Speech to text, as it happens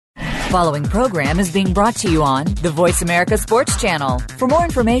following program is being brought to you on the Voice America Sports Channel. For more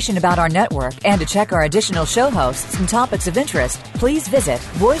information about our network and to check our additional show hosts and topics of interest, please visit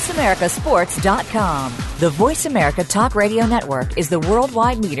voiceamericasports.com. The Voice America Talk Radio Network is the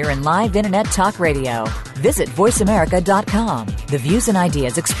worldwide leader in live Internet talk radio. Visit voiceamerica.com. The views and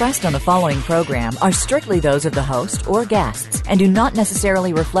ideas expressed on the following program are strictly those of the host or guests and do not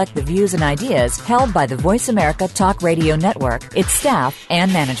necessarily reflect the views and ideas held by the Voice America Talk Radio Network, its staff,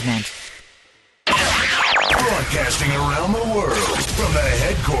 and management. Broadcasting around the world from the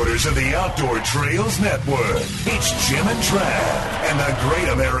headquarters of the Outdoor Trails Network, it's Jim and Trav and the Great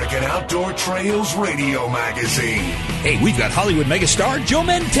American Outdoor Trails Radio Magazine. Hey, we've got Hollywood megastar Joe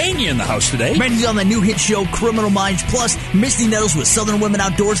Mantegna in the house today. Randy's on the new hit show Criminal Minds, plus Misty Nettles with Southern Women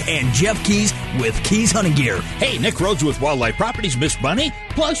Outdoors and Jeff Keys with Keys Hunting Gear. Hey, Nick Rhodes with Wildlife Properties, Miss Bunny,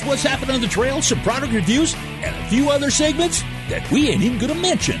 plus what's happening on the trail, some product reviews, and a few other segments that we ain't even going to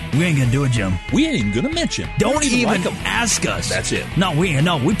mention. We ain't going to do it, Jim. We ain't even going to mention. Don't even ask us. That's it. No, we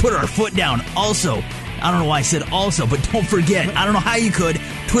put our foot down. Also, I don't know why I said also, but don't forget, I don't know how you could,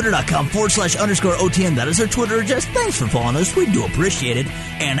 twitter.com/_OTN. That is our Twitter address. Thanks for following us. We do appreciate it.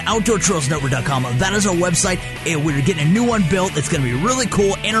 And OutdoorTrailsNetwork.com. That is our website. And we're getting a new one built. It's going to be really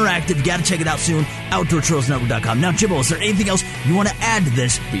cool, interactive. You got to check it out soon. OutdoorTrailsNetwork.com. Now, Jimbo, is there anything else you want to add to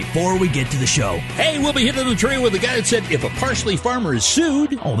this before we get to the show? Hey, we'll be hitting the trail with the guy that said if a parsley farmer is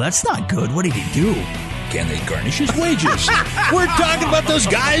sued. Oh, that's not good. What did he do? Can they garnish his wages? We're talking about those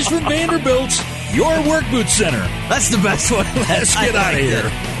guys from Vanderbilt's Your Work Boot Center. That's the best one. Let's get out of here.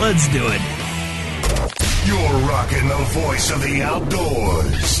 Let's do it. You're rocking the voice of the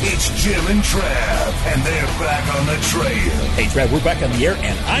outdoors. It's Jim and Trav, and they're back on the trail. Hey, Trav, we're back on the air,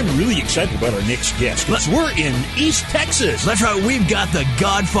 and I'm really excited about our next guest. We're in East Texas. That's right. We've got the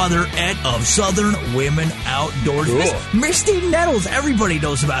godfather of Southern Women Outdoors. Cool. Misty Nettles. Everybody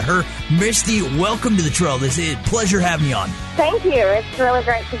knows about her. Misty, welcome to the trail. This is a pleasure having you on. Thank you. It's really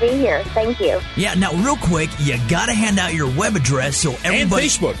great to be here. Thank you. Yeah, now, real quick, you got to hand out your web address so everybody... And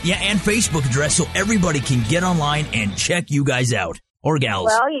Facebook. Yeah, and Facebook address so everybody can get online and check you guys out. Or gals.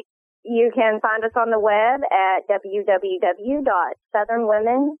 Well, you can find us on the web at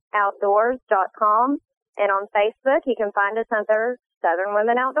www.southernwomenoutdoors.com. And on Facebook, you can find us under Southern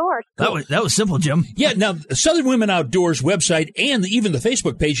Women Outdoors. That was simple, Jim. Yeah, now, Southern Women Outdoors website and even the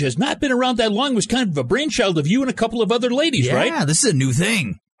Facebook page has not been around that long. It was kind of a brainchild of you and a couple of other ladies, right? Yeah, this is a new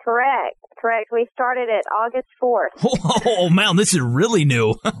thing. Correct. We started it August 4th. Oh, man, this is really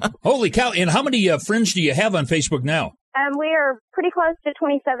new. Holy cow. And how many friends do you have on Facebook now? We are pretty close to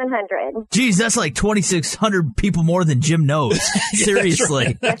 2,700. Geez, that's like 2,600 people more than Jim knows.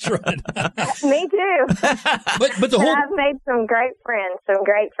 Seriously. That's right. Me too. But the whole... I've made some great friends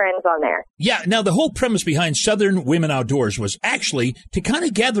on there. Yeah, now the whole premise behind Southern Women Outdoors was actually to kind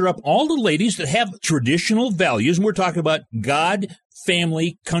of gather up all the ladies that have traditional values, and we're talking about God,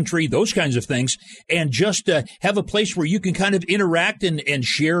 family, country, those kinds of things, and just have a place where you can kind of interact and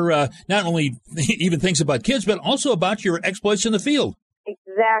share not only even things about kids, but also about your exploits in the field.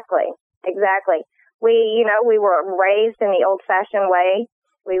 Exactly. We were raised in the old-fashioned way.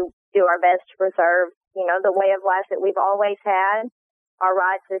 We do our best to preserve, the way of life that we've always had, our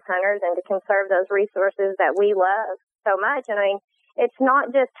rights as hunters, and to conserve those resources that we love so much. And I mean, it's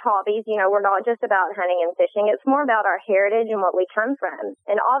not just hobbies, we're not just about hunting and fishing. It's more about our heritage and what we come from.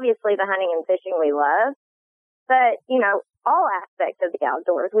 And obviously the hunting and fishing we love, but, all aspects of the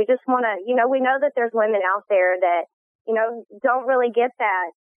outdoors. We just want to, we know that there's women out there that, don't really get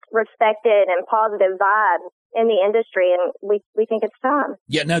that respected and positive vibe in the industry, and we think it's time.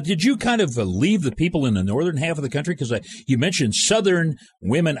 Yeah. Now, did you kind of leave the people in the northern half of the country? Because you mentioned Southern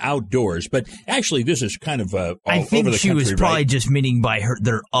Women Outdoors, but actually this is kind of all over the country, I think she was probably right? just meaning by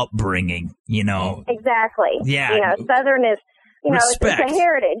their upbringing, Exactly. Yeah. Southern is, it's a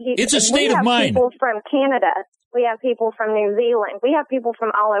heritage. It's a state of mind. We have people from Canada. We have people from New Zealand. We have people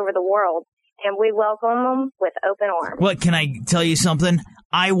from all over the world. And we welcome them with open arms. Well, can I tell you something?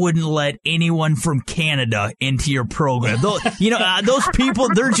 I wouldn't let anyone from Canada into your program. Those people,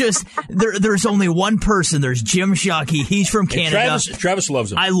 there's only one person. There's Jim Shockey. He's from Canada. Travis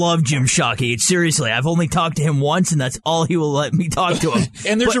loves him. I love Jim Shockey. Seriously, I've only talked to him once, and that's all he will let me talk to him.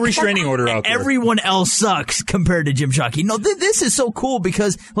 And there's a restraining order out there. Everyone else sucks compared to Jim Shockey. No, this is so cool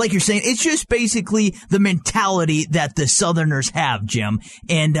because, like you're saying, it's just basically the mentality that the Southerners have, Jim.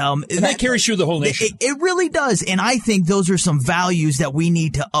 And that carries through the whole nation. It really does. And I think those are some values that we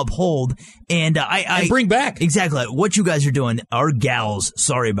need to uphold and I bring back. Exactly. What you guys are doing, our gals,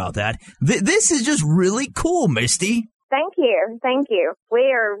 sorry about that. This is just really cool, Misty. Thank you.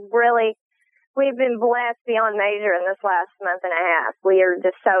 We are really we've been blessed beyond measure in this last month and a half. We are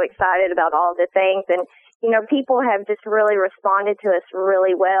just so excited about all the things. And, people have just really responded to us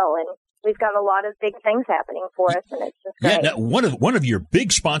really well. And we've got a lot of big things happening for us, and it's just great. Yeah, now, one of your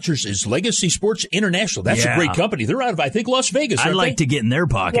big sponsors is Legacy Sports International. That's a great company. They're out of, I think, Las Vegas. I'd like to get in their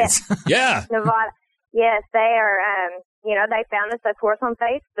pockets. Yes. Yeah. Nevada. Yes, they are, they found us, of course, on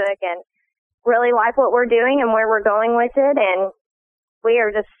Facebook and really like what we're doing and where we're going with it. And we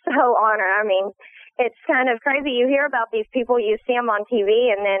are just so honored. I mean, it's kind of crazy. You hear about these people, you see them on TV,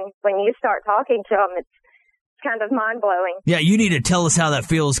 and then when you start talking to them, it's kind of mind-blowing. Yeah, you need to tell us how that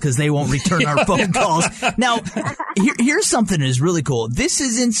feels because they won't return our phone calls. Now, here's something that is really cool. This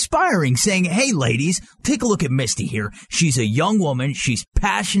is inspiring, saying, hey, ladies, take a look at Misty here. She's a young woman. She's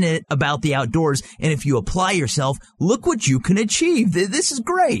passionate about the outdoors. And if you apply yourself, look what you can achieve. This is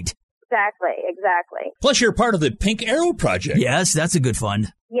great. Exactly. Plus, you're part of the Pink Arrow Project. Yes, that's a good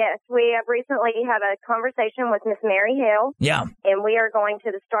fund. Yes, we have recently had a conversation with Miss Mary Hill. Yeah. And we are going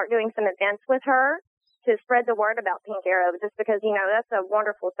to start doing some events with her to spread the word about Pink Arrow, just because, that's a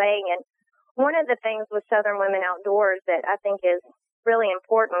wonderful thing. And one of the things with Southern Women Outdoors that I think is really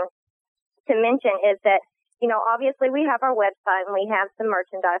important to mention is that, obviously we have our website and we have some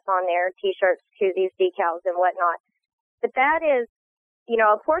merchandise on there, T-shirts, koozies, decals, and whatnot. But that is,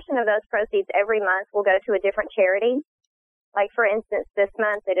 a portion of those proceeds every month will go to a different charity. Like, for instance, this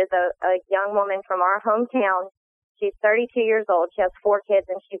month it is a young woman from our hometown. She's 32 years old. She has 4 kids,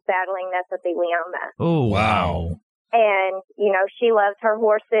 and she's battling mesothelioma. Oh, wow. And, she loves her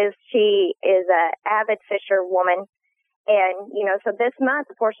horses. She is an avid fisherwoman. And, so this month,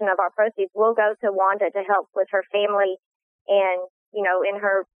 a portion of our proceeds will go to Wanda to help with her family and, in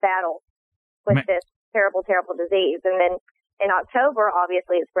her battle with this terrible, terrible disease. And then in October,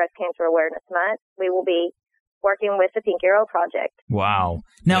 obviously, it's Breast Cancer Awareness Month. We will be working with the Pink Arrow Project. Wow.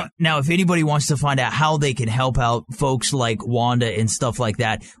 Now, if anybody wants to find out how they can help out folks like Wanda and stuff like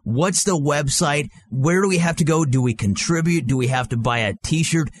that, what's the website? Where do we have to go? Do we contribute? Do we have to buy a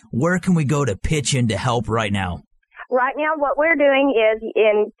T-shirt? Where can we go to pitch in to help right now? Right now, what we're doing is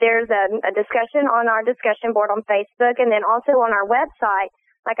there's a discussion on our discussion board on Facebook, and then also on our website.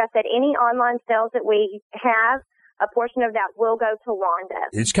 Like I said, any online sales that we have, a portion of that will go to Wanda.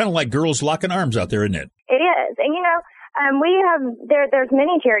 It's kind of like Girls Locking Arms out there, isn't it? It is. And, we have, there's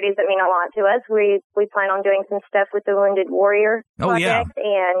many charities that mean a lot to us. We plan on doing some stuff with the Wounded Warrior Project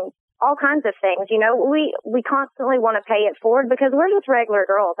and all kinds of things. We constantly want to pay it forward because we're just regular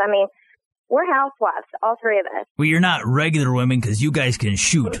girls. I mean, we're housewives, all 3 of us. Well, you're not regular women because you guys can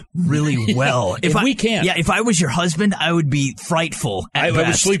shoot really well. We can. Yeah, if I was your husband, I would be frightful I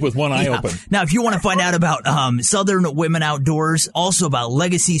would sleep with one eye open. Now, if you want to find out about Southern Women Outdoors, also about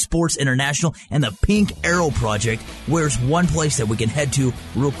Legacy Sports International and the Pink Arrow Project, where's one place that we can head to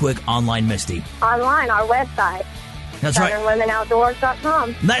real quick online, Misty? Online, our website. That's right.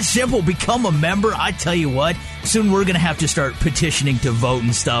 SouthernWomenOutdoors.com. That's simple. Become a member. I tell you what, soon we're going to have to start petitioning to vote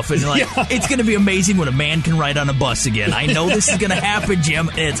and stuff. And it's going to be amazing when a man can ride on a bus again. I know this is going to happen, Jim,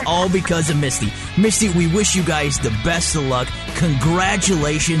 and it's all because of Misty. Misty, we wish you guys the best of luck.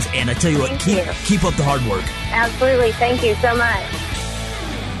 Congratulations. And I tell you what, keep up the hard work. Absolutely. Thank you so much.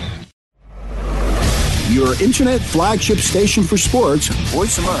 Your internet flagship station for sports,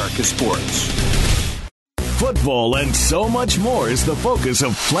 Voice America Sports. Football and so much more is the focus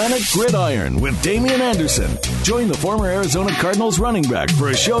of Planet Gridiron with Damian Anderson. Join the former Arizona Cardinals running back for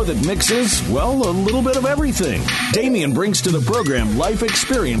a show that mixes, well, a little bit of everything. Damian brings to the program life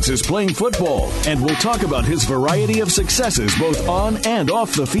experiences playing football, and we'll talk about his variety of successes both on and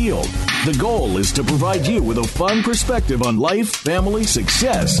off the field. The goal is to provide you with a fun perspective on life, family,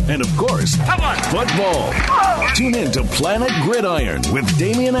 success, and of course, football. Tune in to Planet Gridiron with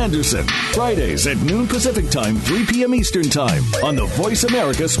Damian Anderson, Fridays at noon Pacific Time, 3 p.m. Eastern Time on the Voice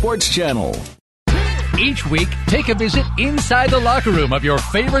America Sports Channel. Each week, take a visit inside the locker room of your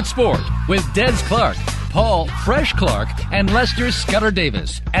favorite sport with Des Clark, Paul Fresh Clark, and Lester Scudder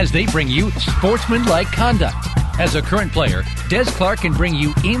Davis as they bring you sportsmanlike conduct. As a current player, Des Clark can bring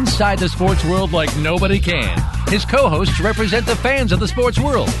you inside the sports world like nobody can. His co-hosts represent the fans of the sports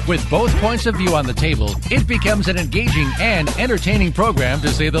world. With both points of view on the table, it becomes an engaging and entertaining program, to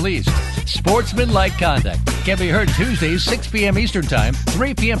say the least. Sportsmanlike Conduct can be heard Tuesdays, 6 p.m. Eastern Time,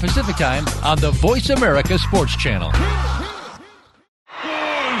 3 p.m. Pacific Time on the Voice America Sports Channel.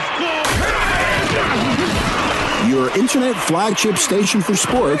 Your internet flagship station for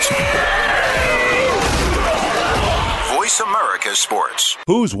sports, Voice America Sports.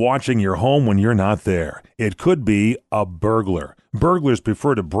 Who's watching your home when you're not there? It could be a burglar. Burglars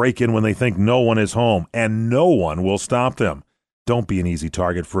prefer to break in when they think no one is home, and no one will stop them. Don't be an easy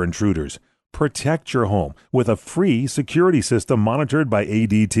target for intruders. Protect your home with a free security system monitored by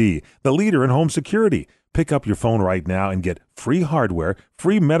ADT, the leader in home security. Pick up your phone right now and get free hardware,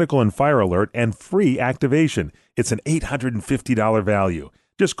 free medical and fire alert, and free activation. It's an $850 value.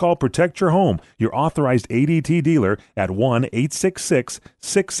 Just call Protect Your Home, your authorized ADT dealer, at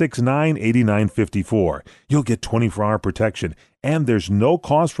 1-866-669-8954. You'll get 24-hour protection, and there's no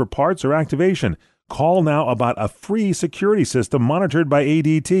cost for parts or activation. Call now about a free security system monitored by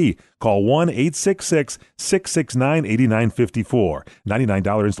ADT. Call 1-866-669-8954.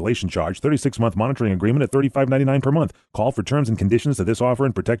 $99 installation charge, 36-month monitoring agreement at $35.99 per month. Call for terms and conditions to this offer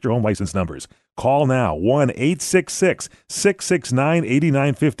and protect your home license numbers. Call now,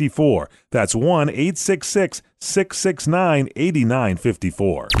 1-866-669-8954. That's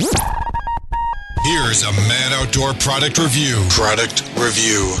 1-866-669-8954. Here's a Mad Outdoor product review.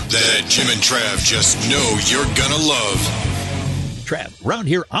 That Jim and Trav just know you're gonna love. Trav, around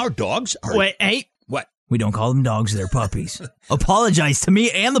here, our dogs are... Wait, hey. What? We don't call them dogs, they're puppies. Apologize to me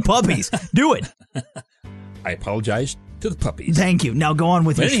and the puppies. Do it. I apologize to the puppies. Thank you. Now go on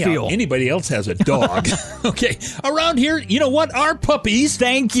with your spiel. Anybody else has a dog. Okay. Around here, you know what? Our puppies,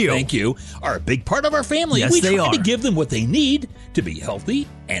 Thank you, are a big part of our family. Yes, we they try are. to give them what they need to be healthy.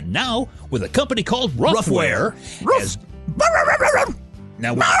 And now, with a company called Roughwear.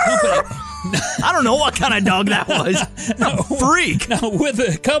 Now, with a company... I don't know what kind of dog that was. A freak. Now, with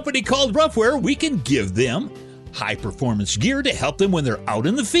a company called Roughwear, we can give them high-performance gear to help them when they're out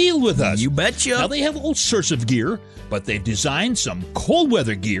in the field with us. You betcha. Now, they have all sorts of gear, but they've designed some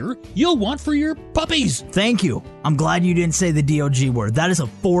cold-weather gear you'll want for your puppies. Thank you. I'm glad you didn't say the DOG word. That is a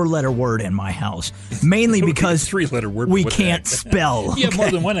 4-letter word in my house. Mainly because 3-letter word. we can't spell. Yeah,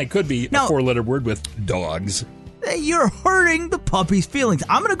 more than one. It could be Now, a 4-letter word with dogs. You're hurting the puppy's feelings.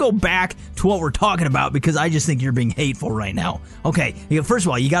 I'm going to go back to what we're talking about because I just think you're being hateful right now. Okay, first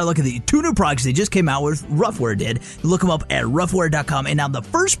of all, you got to look at the 2 new products they just came out with. Roughwear did. Look them up at roughwear.com. And now the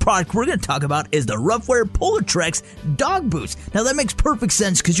first product we're going to talk about is the Roughwear Polar Trex dog boots. Now that makes perfect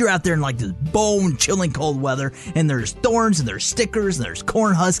sense because you're out there in like this bone-chilling cold weather, and there's thorns, and there's stickers, and there's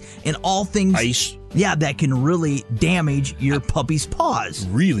corn husks, and all things... Ice. Yeah, that can really damage your puppy's paws.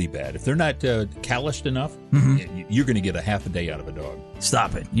 Really bad. If they're not calloused enough, you're going to get a half a day out of a dog.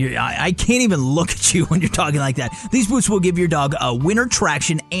 Stop it. I can't even look at you when you're talking like that. These boots will give your dog a winter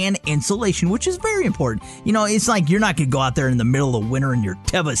traction and insulation, which is very important. You know, it's like you're not going to go out there in the middle of winter in your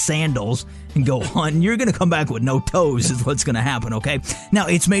Teva sandals and go on. You're going to come back with no toes is what's going to happen, okay? Now,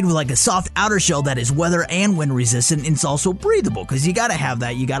 it's made with like a soft outer shell that is weather and wind resistant, and it's also breathable because you got to have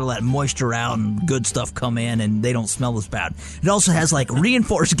that. You got to let moisture out and good stuff come in, and they don't smell as bad. It also has like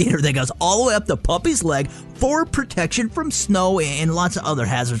reinforced gaiter that goes all the way up the puppy's leg for protection from snow and lots of other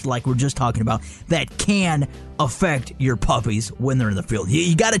hazards like we're just talking about that can affect your puppies when they're in the field.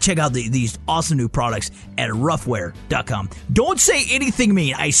 You got to check out these awesome new products at roughwear.com. Don't say anything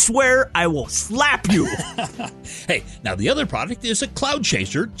mean. I swear I will slap you. Hey, now the other product is a Cloud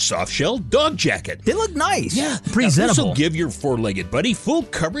Chaser soft shell dog jacket. They look nice. Yeah. Presentable. This will give your 4-legged buddy full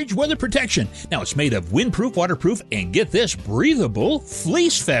coverage weather protection. Now it's made of windproof, waterproof, and get this, breathable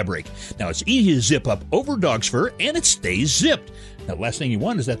fleece fabric. Now it's easy to zip up over dog's fur, and it stays zipped. Now, the last thing you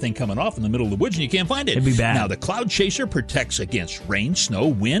want is that thing coming off in the middle of the woods and you can't find it. It'd be bad. Now, the Cloud Chaser protects against rain, snow,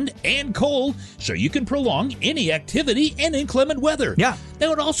 wind, and cold, so you can prolong any activity in inclement weather. Yeah.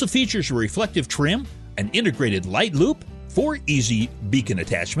 Now, it also features a reflective trim, an integrated light loop, 4 easy beacon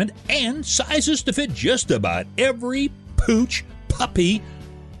attachment, and sizes to fit just about every pooch, puppy,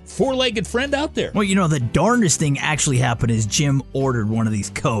 4-legged friend out there. Well, you know, the darndest thing actually happened is Jim ordered one of these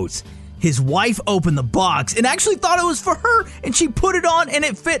coats. His wife opened the box and actually thought it was for her, and she put it on, and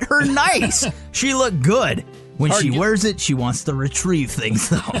it fit her nice. She looked good. When she wears it, she wants to retrieve things,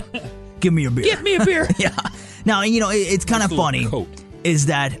 though. Give me a beer. Give me a beer. Yeah. Now, you know, it's kind of funny coat. is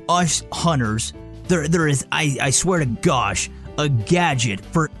that us hunters, there is, I swear to gosh, a gadget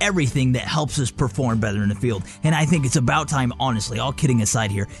for everything that helps us perform better in the field. And I think it's about time, honestly, all kidding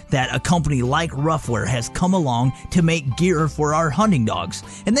aside here, that a company like Roughwear has come along to make gear for our hunting dogs.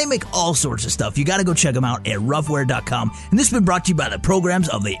 And they make all sorts of stuff. You got to go check them out at roughwear.com. And this has been brought to you by the programs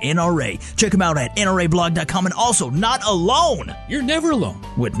of the NRA. Check them out at nrablog.com, and also Not Alone. You're never alone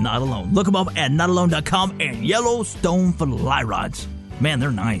with Not Alone. Look them up at notalone.com and Yellowstone Fly Rods. Man,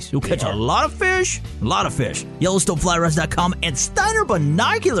 they're nice. You'll catch a lot of fish. YellowstoneFlyRods.com and Steiner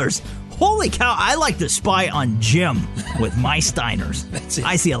Binoculars. Holy cow, I like to spy on Jim with my Steiners. That's it.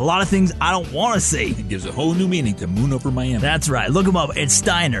 I see a lot of things I don't want to see. It gives a whole new meaning to Moon over Miami. That's right. Look them up at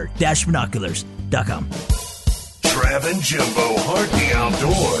Steiner-Binoculars.com. Trav and Jimbo heart the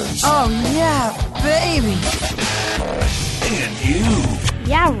outdoors. Oh, yeah, baby. And you.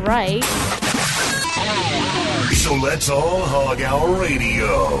 Yeah, right. So let's all hog our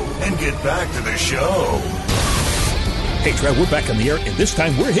radio and get back to the show. Hey, Trev, we're back on the air, and this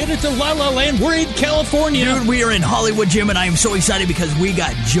time we're headed to La La Land. We're in California. Dude, we are in Hollywood, Jim, and I am so excited because we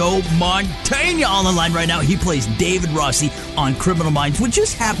got Joe Montana on the line right now. He plays David Rossi on Criminal Minds, which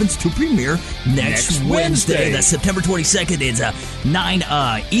just happens to premiere next Wednesday. That's September 22nd. It's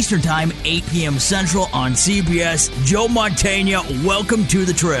 9 Eastern Time, 8 p.m. Central on CBS. Joe Montana, welcome to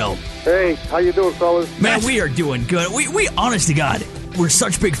the trail. Hey, how you doing, fellas? Man, we are doing good. We honest to God, we're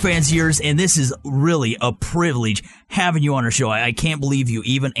such big fans of yours, and this is really a privilege having you on our show. I can't believe you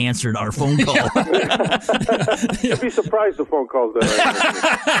even answered our phone call. You'd be surprised the phone calls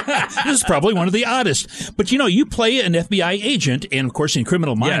that This is probably one of the oddest. But, you play an FBI agent, and, of course, in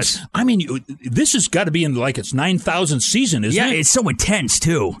Criminal Minds. Yes. I mean, this has got to be in, like, its 9,000th season, isn't it? Yeah, it's so intense,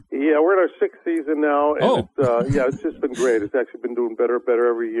 too. Yeah, we're in our 6th season now, and it's just been great. It's actually been doing better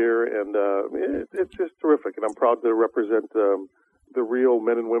every year, and it's just terrific, and I'm proud to represent the real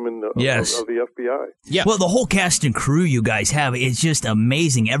men and women of the FBI. Yeah. Well, the whole cast and crew you guys have, it's just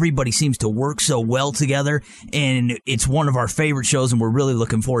amazing. Everybody seems to work so well together, and it's one of our favorite shows, and we're really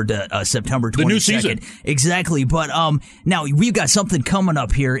looking forward to September 22nd. The new season. Exactly. But now we've got something coming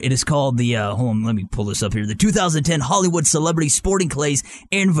up here. It is called the, hold on, let me pull this up here, the 2010 Hollywood Celebrity Sporting Clays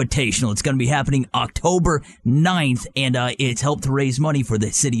Invitational. It's going to be happening October 9th, and it's helped to raise money for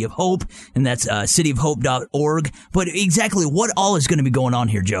the City of Hope, and that's cityofhope.org. But exactly what all is going to be going on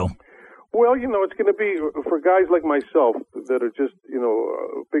here, Joe? Well, it's going to be for guys like myself that are just,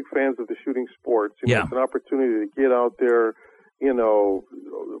 big fans of the shooting sports. It's an opportunity to get out there,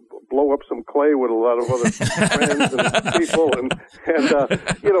 blow up some clay with a lot of other friends and people, and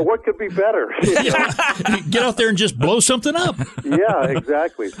what could be better? Get out there and just blow something up. Yeah,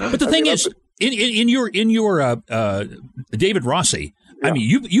 exactly. But the thing is, in your David Rossi, I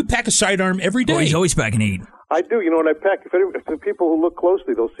mean, you pack a sidearm every day. Oh, he's always packing heat. I do, and I pack. If the people who look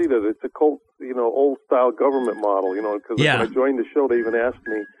closely, they'll see that it's a Colt, old-style government model, because when I joined the show, they even asked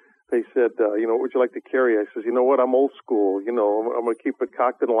me, they said, what would you like to carry? I says, you know what, I'm old school, I'm going to keep it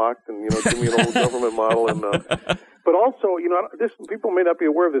cocked and locked and, give me an old government model. And but also, this people may not be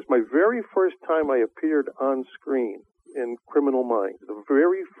aware of this, my very first time I appeared on screen in Criminal Minds, the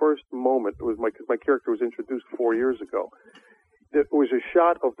very first moment was because my character was introduced 4 years ago. It was a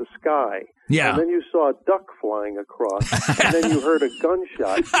shot of the sky, and then you saw a duck flying across, and then you heard a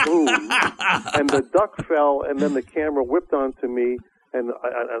gunshot, boom, and the duck fell, and then the camera whipped onto me, and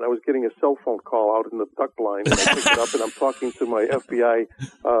I was getting a cell phone call out in the duck blind, and I picked it up, and I'm talking to my FBI,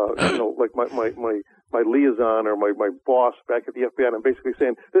 like my liaison or my boss back at the FBI, and I'm basically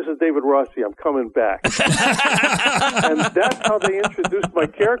saying, this is David Rossi, I'm coming back. And that's how they introduced my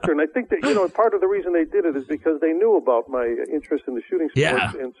character. And I think that, part of the reason they did it is because they knew about my interest in the shooting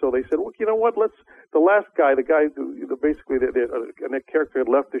sports. And so they said, well, you know what, the last guy, the guy who, basically, and that character had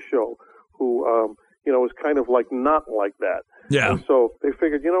left the show, who, was kind of like not like that. Yeah. And so they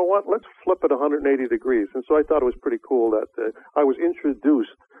figured, you know what, let's flip it 180 degrees. And so I thought it was pretty cool that I was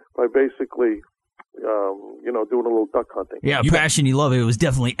introduced by basically doing a little duck hunting. Yeah, passion, you love it. It was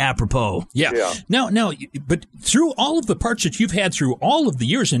definitely apropos. Yeah. Now, but through all of the parts that you've had through all of the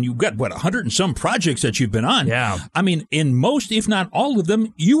years, and you've got, 100 and some projects that you've been on. Yeah. I mean, in most, if not all of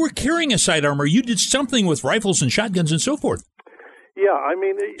them, you were carrying a sidearm, or you did something with rifles and shotguns and so forth. Yeah, I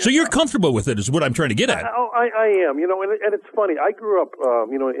mean... So you're comfortable with it is what I'm trying to get at. I am, and it's funny. I grew up,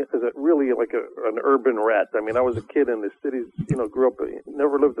 as really like an urban rat. I mean, I was a kid in the cities, grew up,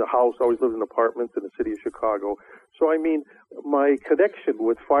 never lived in a house, always lived in apartments in the city of Chicago. So, I mean, my connection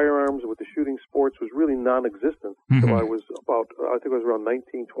with firearms, with the shooting sports was really non-existent until I was I think I was around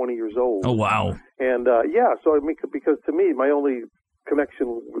 19, 20 years old. Oh, wow. And, so I mean, because to me, my only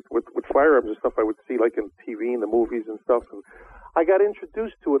connection with firearms and stuff I would see like in TV and the movies and stuff, and I got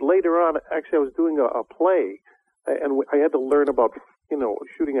introduced to it later on. Actually, I was doing a play, and I had to learn about,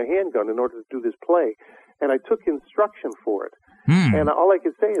 shooting a handgun in order to do this play. And I took instruction for it. And all I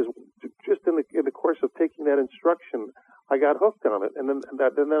could say is, just in the course of taking that instruction, I got hooked on it. And then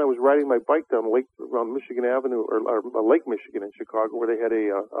I was riding my bike down around Michigan Avenue, or Lake Michigan in Chicago, where they had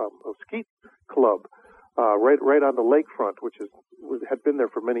a skeet club right on the lakefront, which had been there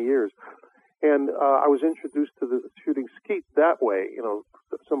for many years. And I was introduced to the shooting skeet that way.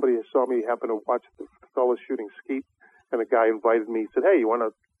 Somebody saw me happen to watch the fellas shooting skeet, and a guy invited me. He said, "Hey, you want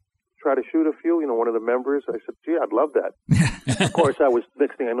to try to shoot a few?" One of the members. I said, "Gee, I'd love that." Of course,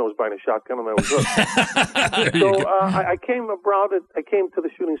 next thing I know, I was buying a shotgun, and I was hooked. So I came to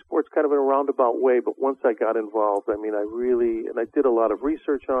the shooting sports kind of in a roundabout way. But once I got involved, I mean, I did a lot of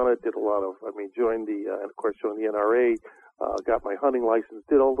research on it. Joined the NRA. Got my hunting license,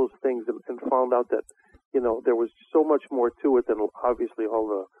 did all those things, and found out that there was so much more to it than obviously all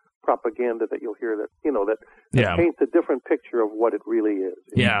the propaganda that you'll hear that paints a different picture of what it really is.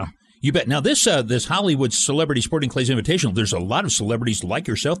 Yeah. You bet. Now, this Hollywood Celebrity Sporting Clays Invitational, there's a lot of celebrities like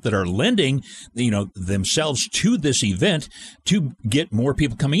yourself that are lending, themselves to this event to get more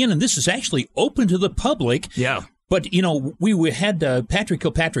people coming in. And this is actually open to the public. Yeah. But, we had Patrick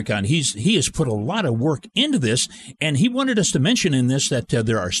Kilpatrick on. He has put a lot of work into this, and he wanted us to mention in this that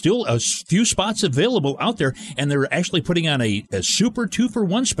there are still a few spots available out there, and they're actually putting on a super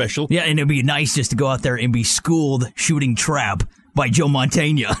 2-for-1 special. Yeah, and it'd be nice just to go out there and be schooled shooting trap by Joe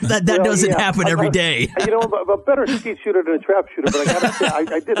Mantegna. That doesn't happen every day. I'm a better skeet shooter than a trap shooter, but I got to say, I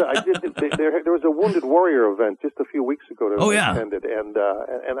did. There was a Wounded Warrior event just a few weeks ago that I attended, and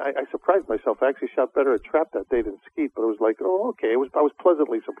I surprised myself. I actually shot better at trap that day than skeet, but it was like, okay. I was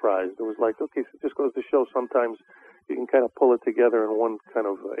pleasantly surprised. It was like, okay, so it just goes to show sometimes you can kind of pull it together in one kind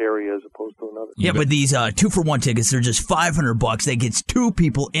of area as opposed to another. Yeah, but these 2-for-1 tickets, they're just $500. That gets 2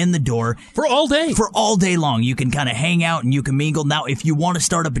 people in the door. For all day. For all day long. You can kind of hang out and you can mingle. Now, if you want to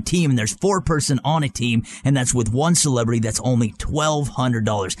start up a team, and there's 4-person on a team, and that's with one celebrity, that's only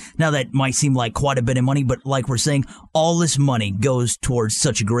 $1,200. Now, that might seem like quite a bit of money, but like we're saying, all this money goes towards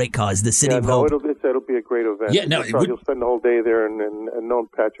such a great cause, the City of Hope. It'll be a great event. Yeah, you'll spend the whole day there, and knowing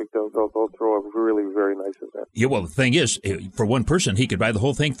Patrick, they'll throw a really very nice event. Yeah, well, the thing is, for one person, he could buy the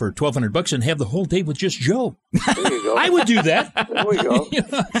whole thing for $1,200 and have the whole day with just Joe. There you go. I would do that. There we go.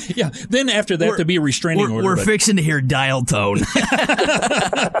 Yeah. Then after that, to be a restraining order. We're fixing to hear dial tone.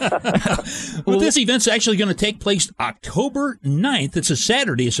 Well, this event's actually going to take place October 9th. It's a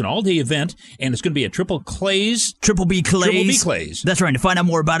Saturday. It's an all-day event, and it's going to be at Triple B Clays. Triple B Clays. That's right. To find out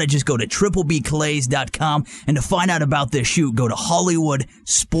more about it, just go to triplebclays.com. And to find out about this shoot, go to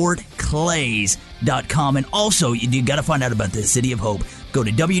HollywoodSportClays.com. And also, you got to find out about the City of Hope. Go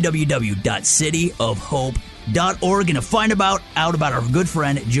to www.cityofhope.org. And to find out about our good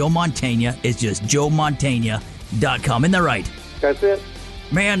friend Joe Mantegna, it's just joemantegna.com. Isn't that right? That's it.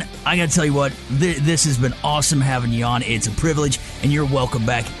 Man, I got to tell you what, this has been awesome having you on. It's a privilege, and you're welcome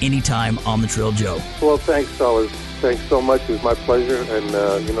back anytime on The Trail, Joe. Well, thanks, fellas. Thanks so much. It was my pleasure, and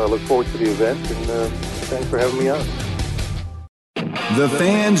I look forward to the event, and thanks for having me on. The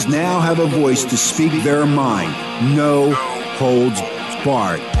fans now have a voice to speak their mind. No holds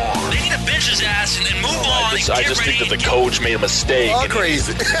barred. They need to bench his ass and then move on. I just think that the coach made a mistake. All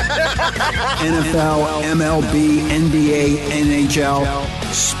crazy. NFL, MLB, NBA, NHL.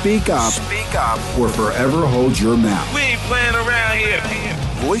 Speak up or forever hold your mouth. We ain't playing around here.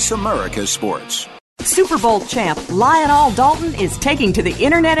 Voice America Sports. Super Bowl champ Lionel Dalton is taking to the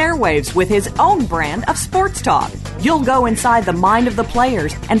internet airwaves with his own brand of sports talk. You'll go inside the mind of the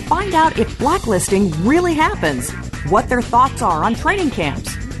players and find out if blacklisting really happens, what their thoughts are on training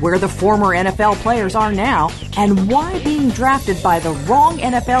camps, where the former NFL players are now, and why being drafted by the wrong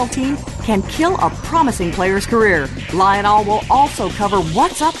NFL team can kill a promising player's career. Lionel will also cover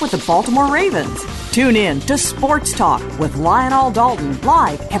what's up with the Baltimore Ravens. Tune in to Sports Talk with Lionel Dalton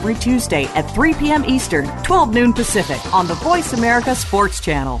live every Tuesday at 3 p.m. Eastern, 12 noon Pacific on the Voice America Sports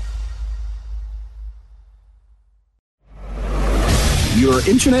Channel. Your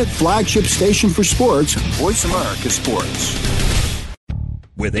internet flagship station for sports, Voice America Sports.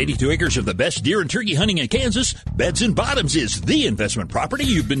 With 82 acres of the best deer and turkey hunting in Kansas, Beds and Bottoms is the investment property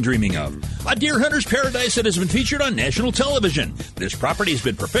you've been dreaming of. A deer hunter's paradise that has been featured on national television. This property has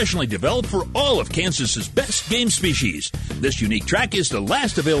been professionally developed for all of Kansas's best game species. This unique tract is the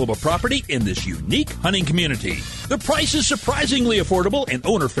last available property in this unique hunting community. The price is surprisingly affordable and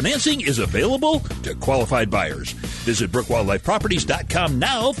owner financing is available to qualified buyers. Visit BrookWildlifeProperties.com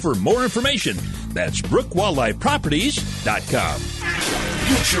now for more information. That's BrookWildlifeProperties.com.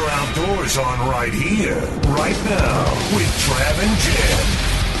 Get your outdoors on right here, right now, with Trav and Jen.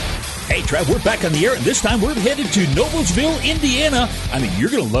 Hey, Trav, we're back on the air, and this time we're headed to Noblesville, Indiana. I mean, you're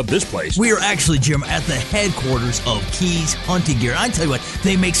going to love this place. We are actually, Jim, at the headquarters of Keys Hunting Gear. I tell you what,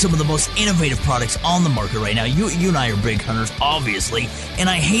 they make some of the most innovative products on the market right now. You and I are big hunters, obviously, and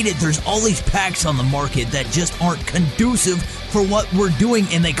I hate it. There's all these packs on the market that just aren't conducive for what we're doing,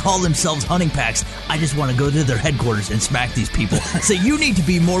 and they call themselves hunting packs. I just want to go to their headquarters and smack these people. So you need to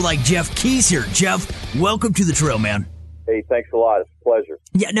be more like Jeff Keys here. Jeff, welcome to the trail, man. Hey, thanks a lot. It's a pleasure.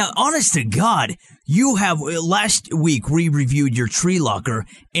 Yeah, now, honest to God, you have, last week we reviewed your tree locker,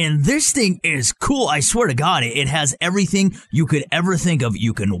 and this thing is cool. I swear to God, it has everything you could ever think of.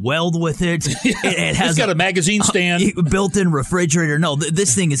 You can weld with it. It has it's got a magazine stand. Built-in refrigerator. No,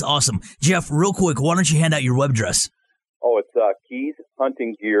 this thing is awesome. Jeff, real quick, why don't you hand out your web address? Oh, it's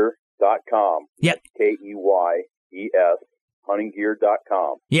KeysHuntingGear.com. Yep. KEYES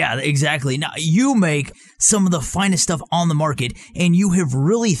huntinggear.com. Yeah, exactly. Now, you make some of the finest stuff on the market, and you have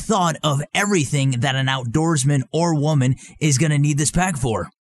really thought of everything that an outdoorsman or woman is going to need this pack for.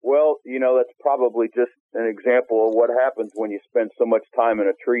 Well, that's probably just an example of what happens when you spend so much time in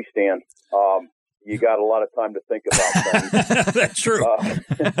a tree stand. You got a lot of time to think about things. That's true.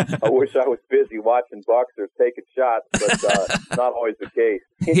 I wish I was busy watching bucks or taking shots, but not always the case.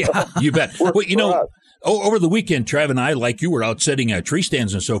 Yeah, you bet. Well, over the weekend, Trav and I, like you, were out setting tree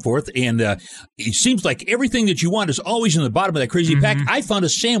stands and so forth, and it seems like everything that you want is always in the bottom of that crazy pack. I found a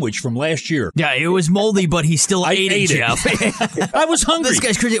sandwich from last year. Yeah, it was moldy, but he still ate it, Jeff. I was hungry. This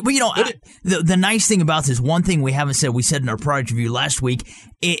guy's crazy. But, the nice thing about this, one thing we haven't said, we said in our product review last week,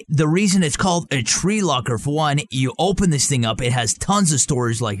 the reason it's called a tree locker, for one, you open this thing up, it has tons of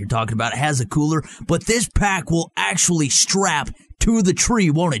storage like you're talking about, it has a cooler, but this pack will actually strap to the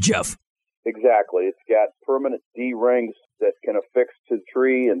tree, won't it, Jeff? Exactly. It's got permanent D-rings that can affix to the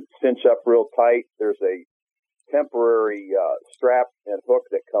tree and cinch up real tight. There's a temporary strap and hook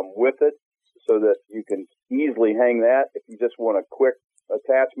that come with it so that you can easily hang that. If you just want a quick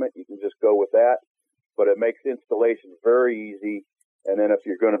attachment, you can just go with that. But it makes installation very easy. And then if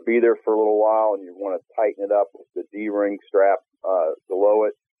you're going to be there for a little while and you want to tighten it up with the D-ring strap below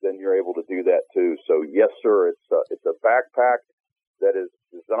it, then you're able to do that too. So yes, sir, it's a backpack that is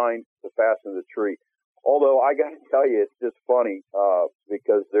designed to fasten the tree. Although I got to tell you, it's just funny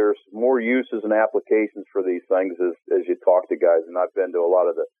because there's more uses and applications for these things as you talk to guys. And I've been to a lot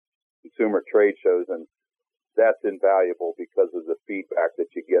of the consumer trade shows, and that's invaluable because of the feedback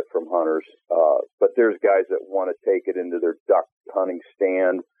that you get from hunters. But there's guys that want to take it into their duck hunting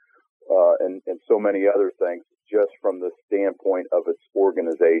stand and so many other things, just from the standpoint of its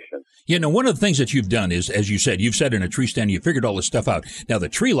organization. One of the things that you've done is, as you said, you've sat in a tree stand, you figured all this stuff out. Now, the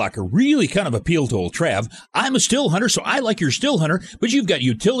tree locker really kind of appealed to old Trav. I'm a still hunter, so I like your still hunter, but you've got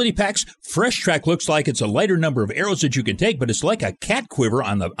utility packs. Fresh Track looks like it's a lighter number of arrows that you can take, but it's like a cat quiver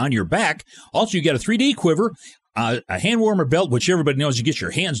on your back. Also, you got a 3D quiver. A hand warmer belt, which everybody knows you get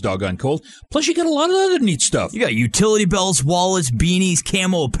your hands doggone cold. Plus, you got a lot of other neat stuff. You got utility belts, wallets, beanies,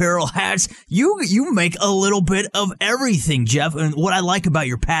 camo apparel, hats. You make a little bit of everything, Jeff. And what I like about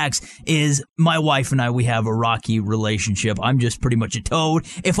your packs is my wife and I, we have a rocky relationship. I'm just pretty much a toad.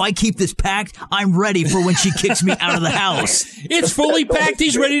 If I keep this packed, I'm ready for when she kicks me out of the house. It's fully packed.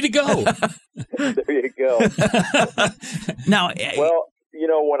 He's ready to go. There you go. Now, well,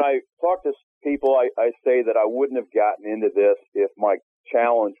 when I talk to people, I say that I wouldn't have gotten into this if my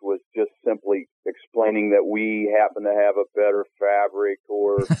challenge was just simply explaining that we happen to have a better fabric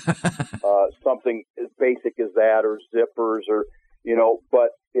or something as basic as that, or zippers, or but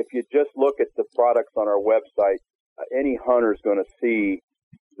if you just look at the products on our website, any hunter is going to see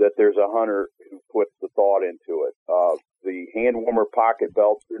that there's a hunter who puts the thought into it. The hand warmer pocket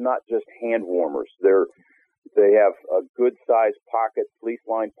belts, they're not just hand warmers. They have a good-sized pocket,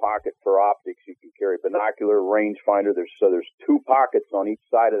 fleece-lined pocket for optics. You can carry binocular, rangefinder. There's two pockets on each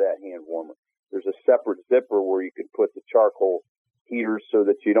side of that hand warmer. There's a separate zipper where you can put the charcoal heaters so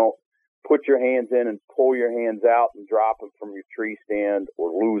that you don't put your hands in and pull your hands out and drop them from your tree stand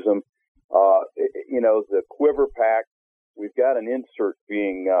or lose them. The quiver pack, we've got an insert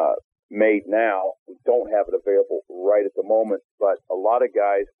being made now. We don't have it available right at the moment, but a lot of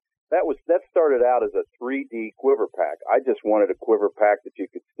guys, that started out as a 3D quiver pack. I just wanted a quiver pack that you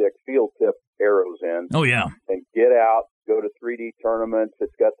could stick field tip arrows in. Oh, yeah. And get out, go to 3D tournaments.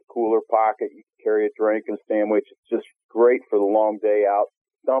 It's got the cooler pocket. You can carry a drink and a sandwich. It's just great for the long day out,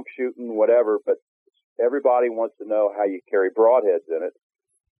 stump shooting, whatever. But everybody wants to know how you carry broadheads in it.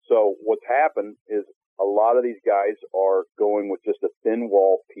 So what's happened is a lot of these guys are going with just a thin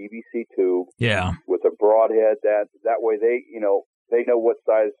wall PVC tube. Yeah. With a broadhead. That way they know what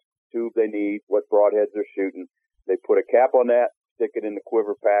size tube they need, what broadheads they're shooting. They put a cap on that, stick it in the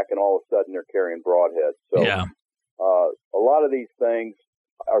quiver pack, and all of a sudden they're carrying broadheads. So a lot of these things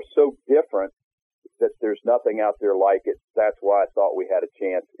are so different that there's nothing out there like it. That's why I thought we had a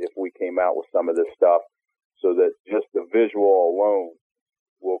chance if we came out with some of this stuff, so that just the visual alone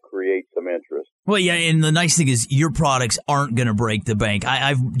will create some interest. Well, yeah, and the nice thing is your products aren't going to break the bank.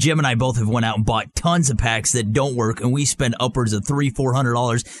 Jim and I both have went out and bought tons of packs that don't work, and we spend upwards of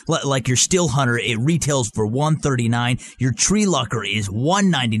 $300-$400. Like your Still Hunter, it retails for $139. Your Tree Locker is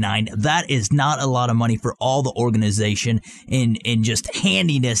 $199. That is not a lot of money for all the organization and just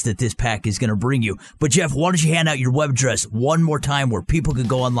handiness that this pack is going to bring you. But Jeff, why don't you hand out your web address one more time where people can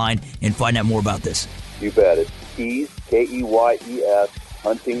go online and find out more about this? You bet. It's Keyes, Keyes,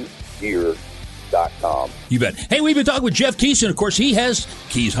 huntinggear.com. keyskeys.com. You bet. Hey, we've been talking with Jeff Keys, and of course, he has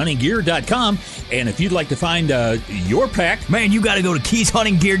keyshuntinggear.com. And if you'd like to find your pack, man, you got to go to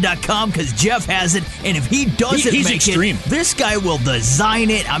keyshuntinggear.com because Jeff has it. And if he doesn't he's make extreme. it, this guy will design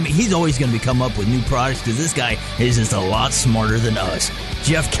it. I mean, he's always going to come up with new products because this guy is just a lot smarter than us.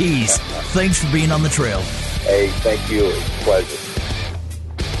 Jeff Keys, thanks for being on the trail. Hey, thank you. It's a pleasure.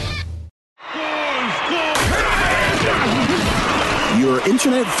 Your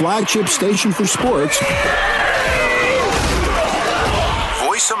internet flagship station for sports.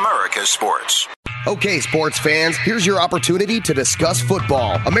 Voice America Sports. Okay, sports fans, here's your opportunity to discuss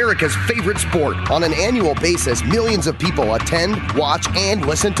football, America's favorite sport. On an annual basis, millions of people attend, watch, and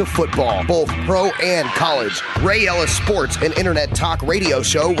listen to football, both pro and college. Ray Ellis Sports, an internet talk radio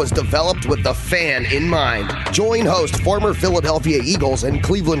show, was developed with the fan in mind. Join host, former Philadelphia Eagles and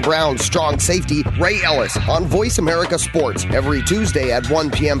Cleveland Browns strong safety Ray Ellis on Voice America Sports every Tuesday at 1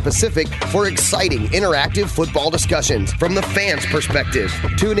 p.m. Pacific for exciting, interactive football discussions from the fans' perspective.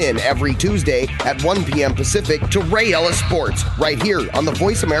 Tune in every Tuesday at 1 p.m. Pacific to Ray Ellis Sports right here on the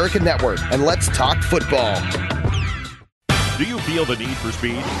Voice America Network, and let's talk football. Do you feel the need for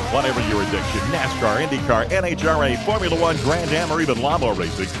speed? Whatever your addiction, NASCAR, IndyCar, NHRA, Formula One, Grand Am, or even lawnmower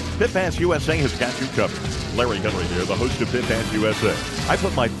racing, Pit Pass USA has got you covered. Larry Henry here, the host of Pit Pass USA. I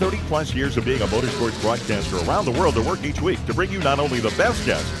put my 30-plus years of being a motorsports broadcaster around the world to work each week to bring you not only the best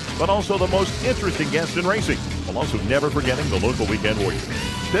guests, but also the most interesting guests in racing, while also never forgetting the local weekend warriors.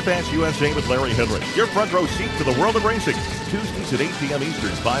 Pit Pass USA with Larry Henry, your front row seat to the world of racing. Tuesdays at 8 p.m. Eastern,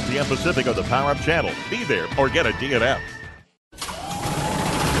 5 p.m. Pacific on the Power Up channel. Be there or get a DNF.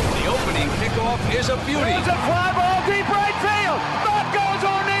 The opening kickoff is a beauty. It's a fly ball deep right field. Back goes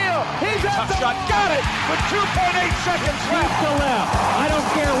O'Neal. He's at the shot. Got it with 2.8 seconds left. To left. I don't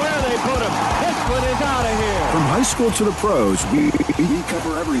care where they put him. This one is out of here. From high school to the pros, we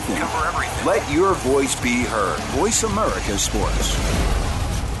cover everything. Let your voice be heard. Voice America Sports.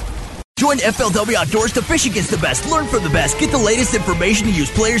 Join FLW Outdoors to fish against the best. Learn from the best. Get the latest information to use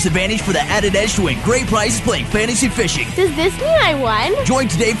Players Advantage for the added edge to win great prizes playing fantasy fishing. Does this mean I won? Join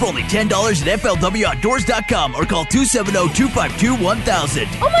today for only $10 at FLWOutdoors.com or call 270-252-1000.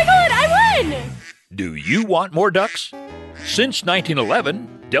 Oh my God, I won! Do you want more ducks? Since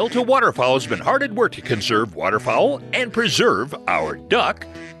 1911, Delta Waterfowl has been hard at work to conserve waterfowl and preserve our duck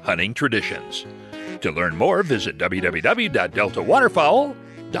hunting traditions. To learn more, visit www.deltawaterfowl.org.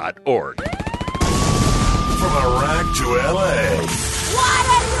 From Iraq to LA. What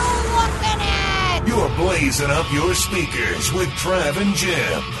are you looking at? You're blazing up your speakers with Trav and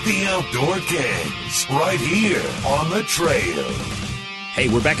Jim, the Outdoor Kings, right here on the trail. Hey,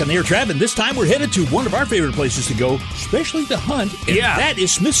 we're back on the air, Trav, and this time we're headed to one of our favorite places to go, especially to hunt, and that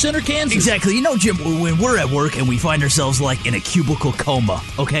is Smith Center, Kansas. Exactly. You know, Jim, when we're at work and we find ourselves like in a cubicle coma,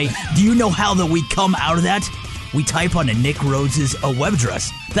 okay, do you know how that we come out of that? We type on a Nick Rhodes' web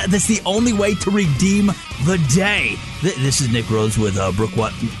address. That's the only way to redeem the day. This is Nick Rhodes with Brooke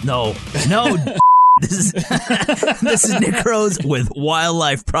What? No. This is Nick Rhodes with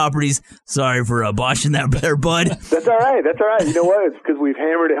Wildlife Properties. Sorry for botching that there, bud. That's all right. You know what? It's because we've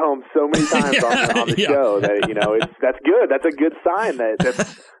hammered it home so many times on the show that, you know, that's good. That's a good sign that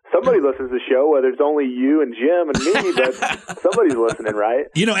somebody listens to the show, whether it's only you and Jim and me, but somebody's listening, right?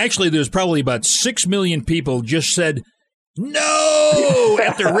 You know, actually, there's probably about 6 million people just said, no,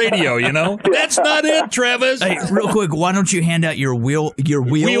 at the radio, you know? That's not it, Travis. Hey, real quick, why don't you hand out your wheel? Hey,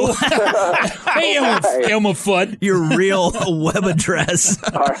 Elma Fudd. Your real web address.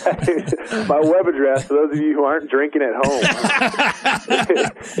 All right. My web address, for those of you who aren't drinking at home,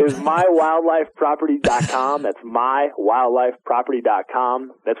 is mywildlifeproperty.com. That's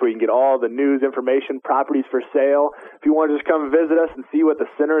mywildlifeproperty.com. That's where you can get all the news, information, properties for sale. If you want to just come and visit us and see what the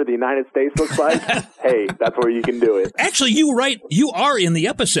center of the United States looks like, hey, that's where you can do it. Actually, you are in the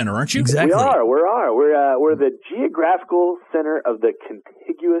epicenter, aren't you? Exactly. We are. We're the geographical center of the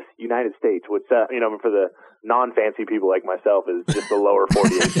contiguous United States, which for the non-fancy people like myself is just the lower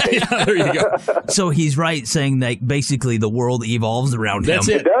 48 states. Yeah, there you go. So he's right saying that basically the world evolves around him.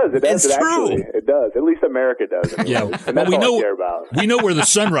 It does. It's true. It does. At least America does. Anyways. Yeah. And that's all I care about. We know where the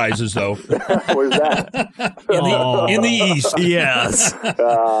sun rises, though. Where's that? In the east. Yes.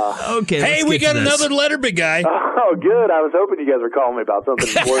 Okay. Hey, we got another letter, big guy. Oh, good. I was hoping you guys were calling me about something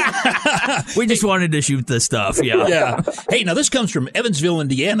important. We just wanted to shoot the stuff. Yeah. Hey, now this comes from Evansville,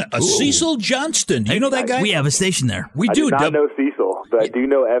 Indiana. Cecil Johnston. Do you know that guy? We have a station there. We do. I do not know Cecil. but I do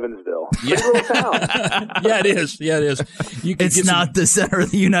know Evansville. Pretty little town. Yeah, it is. It's not the center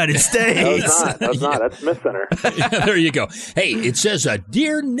of the United States. No, it's not. That's Smith Center. Yeah, there you go. Hey, it says,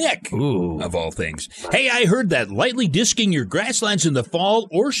 Dear Nick, of all things. Hey, I heard that lightly disking your grasslands in the fall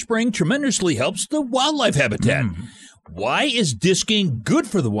or spring tremendously helps the wildlife habitat. Why is disking good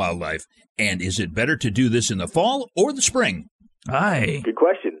for the wildlife? And is it better to do this in the fall or the spring? Good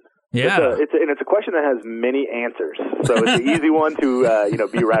question. Yeah. It's a question that has many answers, so it's an easy one to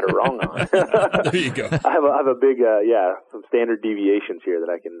be right or wrong on. There you go. I have a big some standard deviations here that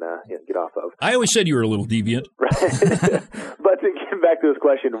I can get off of. I always said you were a little deviant. Right. But to get back to this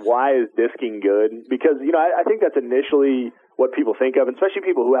question, why is disking good? Because I think that's initially what people think of, and especially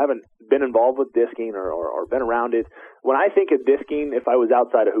people who haven't been involved with disking or been around it. When I think of disking, if I was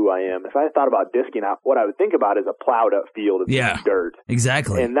outside of who I am, if I thought about disking, what I would think about is a plowed up field of dirt.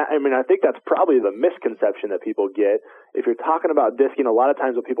 Exactly. And I think that's probably the misconception that people get. If you're talking about disking, a lot of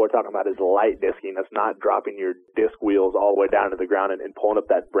times what people are talking about is light disking. That's not dropping your disc wheels all the way down to the ground and pulling up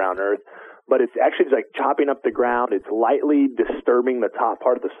that brown earth. But it's actually just like chopping up the ground. It's lightly disturbing the top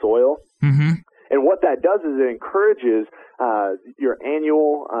part of the soil. Mm-hmm. And what that does is it encourages your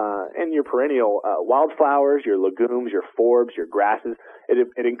annual and your perennial wildflowers, your legumes, your forbs, your grasses.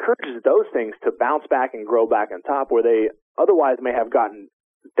 It encourages those things to bounce back and grow back on top where they otherwise may have gotten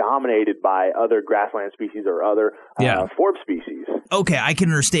dominated by other grassland species or other forb species. Okay, I can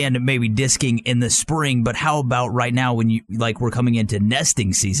understand maybe disking in the spring, but how about right now when we're coming into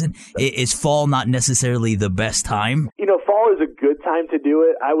nesting season? Is fall not necessarily the best time? Fall is a good time to do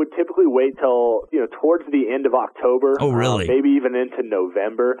it. I would typically wait till, towards the end of October. Oh, really? Maybe even into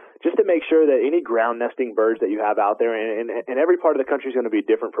November, just to make sure that any ground nesting birds that you have out there, and every part of the country is going to be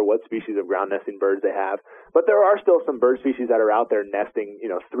different for what species of ground nesting birds they have. But there are still some bird species that are out there nesting,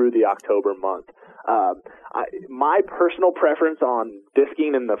 through the October month. My personal preference on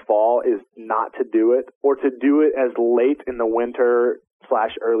disking in the fall is not to do it, or to do it as late in the winter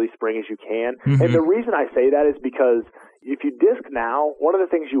 / early spring as you can. Mm-hmm. And the reason I say that is because if you disc now, one of the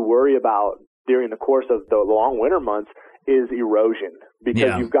things you worry about during the course of the long winter months is erosion,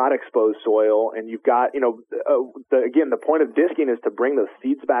 because you've got exposed soil and you've got, the point of disking is to bring those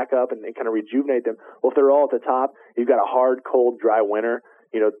seeds back up and kind of rejuvenate them. Well, if they're all at the top, you've got a hard, cold, dry winter.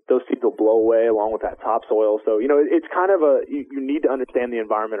 Those seeds will blow away along with that topsoil. So, it's kind of you need to understand the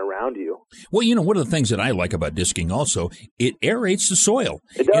environment around you. Well, one of the things that I like about disking also, it aerates the soil.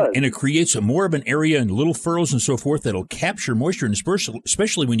 It does. And it creates more of an area and little furrows and so forth that'll capture moisture, and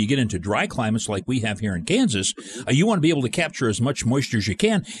especially when you get into dry climates like we have here in Kansas, you want to be able to capture as much moisture as you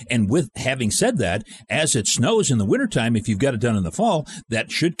can. And with having said that, as it snows in the wintertime, if you've got it done in the fall, that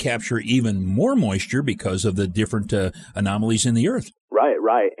should capture even more moisture because of the different anomalies in the earth.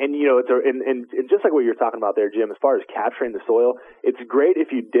 Right. And, and just like what you're talking about there, Jim, as far as capturing the soil, it's great if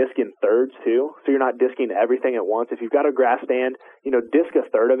you disc in thirds, too. So you're not disking everything at once. If you've got a grass stand, disc a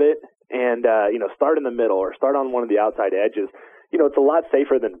third of it and, start in the middle or start on one of the outside edges. It's a lot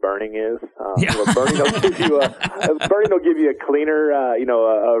safer than burning is. Burning will give you a cleaner,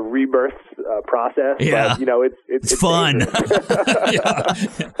 a rebirth process. Yeah. But, it's fun.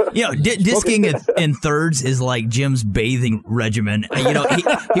 Disking in thirds is like Jim's bathing regimen.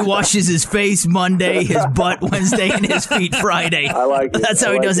 He washes his face Monday, his butt Wednesday, and his feet Friday. I like it. That's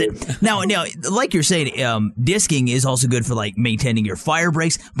how he does it. Now, like you're saying, disking is also good for maintaining your fire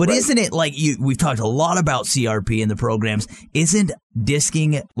breaks. But isn't it we've talked a lot about CRP in the programs? Isn't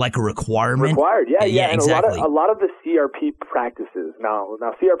disking like a requirement? Required, yeah, and exactly. A lot of the CRP practices. Now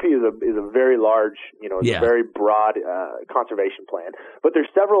CRP is a very large, it's a very broad conservation plan. But there's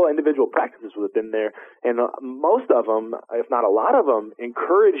several individual practices within there, and most of them, if not a lot of them,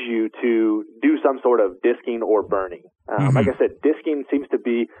 encourage you to do some sort of disking or burning. Like I said, disking seems to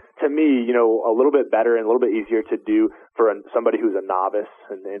be, to me, a little bit better and a little bit easier to do for somebody who's a novice,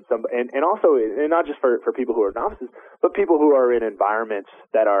 and also not just for people who are novices, but people who are in environments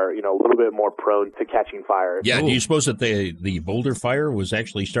that are a little bit more prone to catching fire. Yeah. Ooh. Do you suppose that the Boulder fire was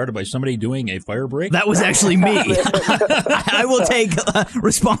actually started by somebody doing a fire break? That was actually me. I will take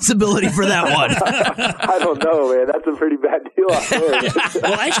responsibility for that one. I don't know, man. That's a pretty bad deal out there.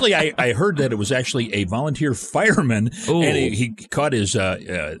 Well, actually, I heard that it was actually a volunteer fireman. Ooh. And he caught his,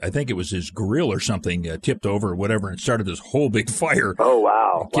 I think it was his grill or something, tipped over or whatever, and started this whole big fire. Oh,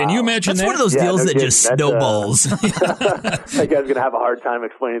 wow. Can you imagine That's that? One of those deals that just snowballs. That guy's going to have a hard time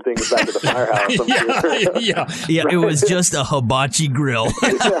explaining things back to the firehouse. Yeah, it was just a hibachi grill.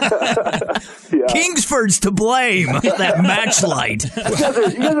 Kingsford's to blame. That match light.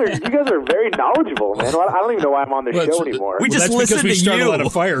 You guys are very knowledgeable, man. I don't even know why I'm on this show anymore. We just listen to you. Start a lot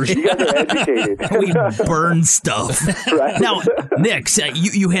of fires. You guys are educated. We burn stuff. Right. Now, Nick,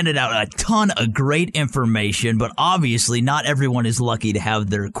 you handed out a ton of great information, but obviously not everyone is lucky to have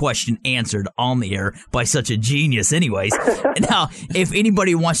their question answered on the air by such a genius anyways. Now, if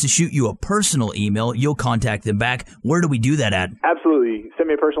anybody wants to shoot you a personal email, you'll contact them back. Where do we do that at? Absolutely. Send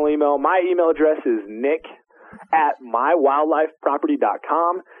me a personal email. My email address is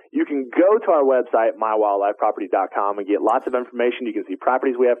nick@mywildlifeproperty.com. You can go to our website, mywildlifeproperty.com, and get lots of information. You can see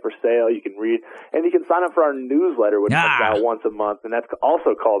properties we have for sale. You can read, and you can sign up for our newsletter, which comes out once a month, and that's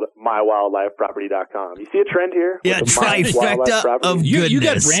also called mywildlifeproperty.com. You see a trend here? Yeah, trifecta of goodness. You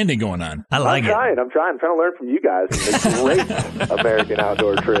got branding going on. I like it. I'm trying to learn from you guys and the great American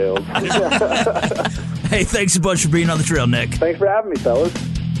outdoor trails. Hey, thanks a bunch for being on the trail, Nick. Thanks for having me, fellas.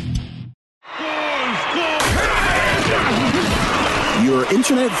 Your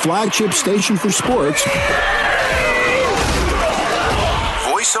internet flagship station for sports.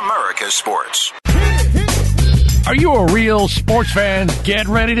 Voice America Sports. Are you a real sports fan? Get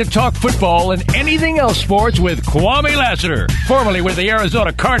ready to talk football and anything else sports with Kwame Lassiter, formerly with the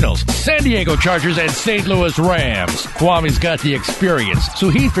Arizona Cardinals, San Diego Chargers, and St. Louis Rams. Kwame's got the experience, so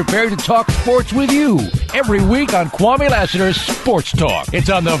he's prepared to talk sports with you every week on Kwame Lassiter's Sports Talk.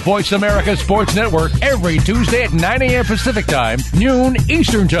 It's on the Voice America Sports Network every Tuesday at 9 a.m. Pacific Time, noon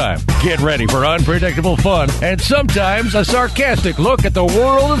Eastern Time. Get ready for unpredictable fun and sometimes a sarcastic look at the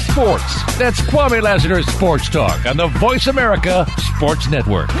world of sports. That's Kwame Lassiter's Sports Talk on the Voice America Sports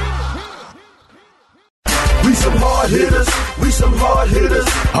Network. We some hard hitters. We some hard hitters.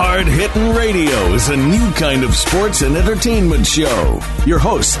 Hard Hittin' Radio is a new kind of sports and entertainment show. Your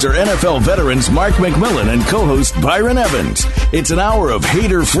hosts are NFL veterans Mark McMillan and co-host Byron Evans. It's an hour of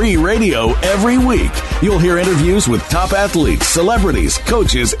hater-free radio every week. You'll hear interviews with top athletes, celebrities,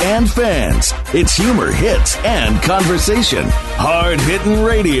 coaches, and fans. It's humor, hits, and conversation. Hard Hittin'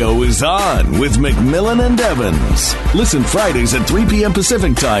 Radio is on with McMillan and Evans. Listen Fridays at 3 p.m.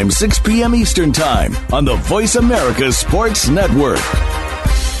 Pacific Time, 6 p.m. Eastern Time on the Voice America Sports Network.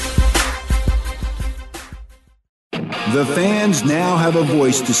 The fans now have a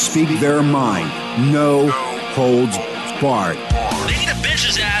voice to speak their mind. No holds barred. They need to bench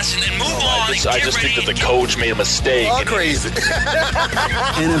his ass and then move on. I just think that the coach made a mistake. All crazy.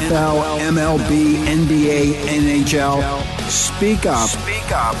 NFL, MLB, NBA, NHL. Speak up. Speak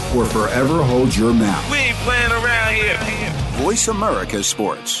up. Or forever hold your mouth. We ain't playing around here. Voice America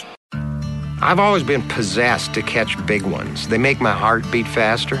Sports. I've always been possessed to catch big ones. They make my heart beat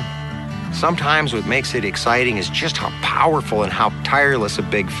faster. Sometimes what makes it exciting is just how powerful and how tireless a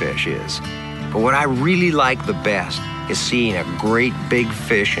big fish is. But what I really like the best is seeing a great big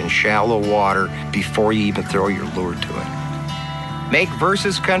fish in shallow water before you even throw your lure to it. Make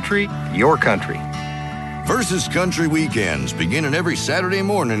Versus Country your country. Versus Country weekends beginning every Saturday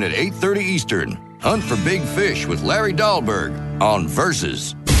morning at 8:30 Eastern. Hunt for big fish with Larry Dahlberg on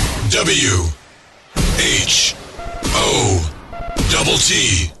Versus. WHOTT.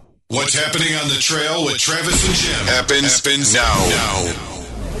 What's happening on the trail with Travis and Jim happens now.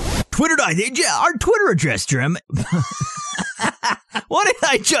 Twitter, our Twitter address, Jim. What did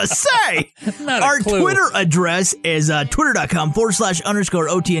I just say? Our Twitter address is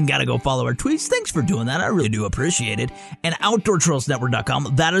twitter.com/_OTN. Gotta go follow our tweets. Thanks for doing that. I really do appreciate it. And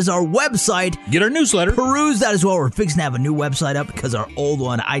OutdoorTrailsNetwork.com. That is our website. Get our newsletter. Peruse that as well. We're fixing to have a new website up because our old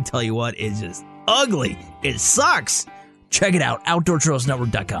one, I tell you what, is just ugly. It sucks. Check it out,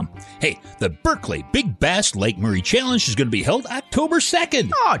 OutdoorTrailsNetwork.com. Hey, the Berkeley Big Bass Lake Murray Challenge is going to be held October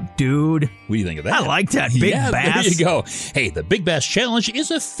 2nd. Oh, dude. What do you think of that? I like that, Big Bass. There you go. Hey, the Big Bass Challenge is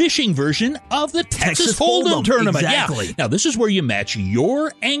a fishing version of the Texas Hold'em tournament. Exactly. Yeah. Now, this is where you match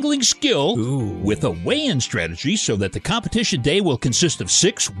your angling skill with a weigh-in strategy so that the competition day will consist of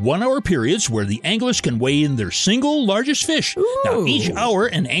 6 one-hour periods where the anglers can weigh in their single largest fish. Now, each hour,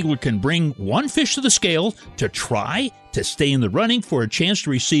 an angler can bring one fish to the scale to try to stay in the running for a chance to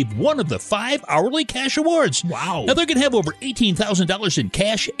receive one of the 5 hourly cash awards. Wow. Now, they're going to have over $18,000 in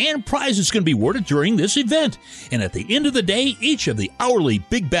cash and prizes going to be awarded during this event. And at the end of the day, each of the hourly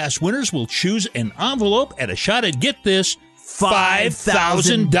Big Bass winners will choose an envelope at a shot at, get this,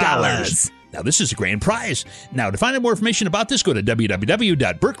 $5,000. Now, this is a grand prize. Now, to find out more information about this, go to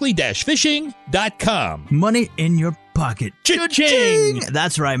www.berkeley-fishing.com. Money in your pocket. Cha-ching!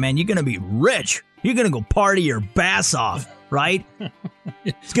 That's right, man. You're going to be rich. You're going to go party your bass off, right?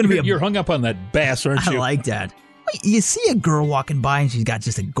 It's going to be You're hung up on that bass, aren't you? I like that. you see a girl walking by and she's got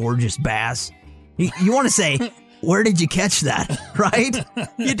just a gorgeous bass. You want to say, where did you catch that? Right?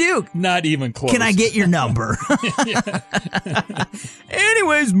 You do. Not even close. Can I get your number?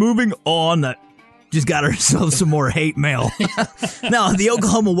 Anyways, moving on. Just got ourselves some more hate mail. Now, the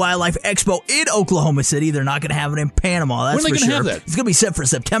Oklahoma Wildlife Expo in Oklahoma City, they're not going to have it in Panama. That's when are they for going to sure. have that? It's going to be set for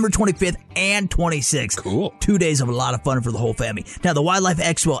September 25th and 26th. Cool. 2 days of a lot of fun for the whole family. Now, the Wildlife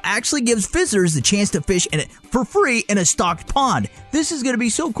Expo actually gives visitors the chance to fish in it for free in a stocked pond. This is going to be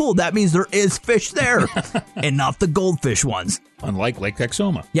so cool. That means there is fish there and not the goldfish ones. Unlike Lake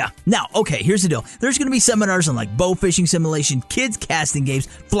Texoma. Yeah. Now, okay, here's the deal. There's going to be seminars on like bow fishing simulation, kids casting games,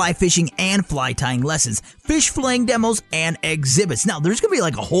 fly fishing and fly tying lessons, fish filleting demos, and exhibits. Now, there's going to be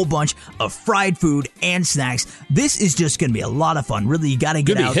like a whole bunch of fried food and snacks. This is just going to be a lot of fun. Really, you got to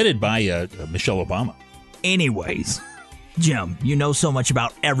get out. Going to be headed by Michelle Obama. Anyways, Jim, you know so much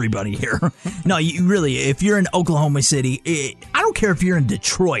about everybody here. No, you really, if you're in Oklahoma City, I don't care if you're in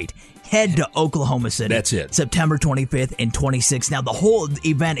Detroit. Head to Oklahoma City. That's it. September 25th and 26th. Now, the whole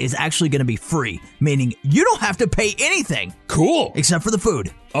event is actually going to be free, meaning you don't have to pay anything. Cool. Except for the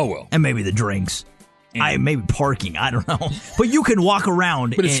food. Oh, well. And maybe the drinks. Maybe parking. I don't know. But you can walk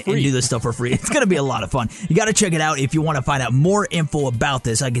around and do this stuff for free. It's going to be a lot of fun. You got to check it out. If you want to find out more info about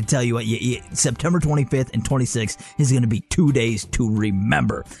this, I can tell you what, September 25th and 26th is going to be 2 days to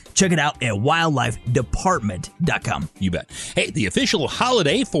remember. Check it out at wildlifedepartment.com. You bet. Hey, the official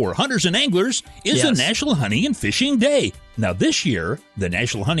holiday for hunters and anglers is the National Hunting and Fishing Day. Now, this year, the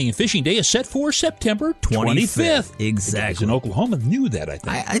National Hunting and Fishing Day is set for September 25th. Exactly. The guys in Oklahoma knew that, I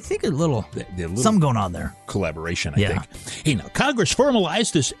think. I think a little something going on there. Collaboration, I think. Hey, now, Congress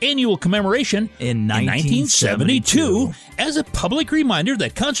formalized this annual commemoration in 1972 as a public reminder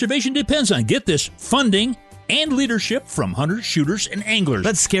that conservation depends on, get this, funding and leadership from hunters, shooters, and anglers.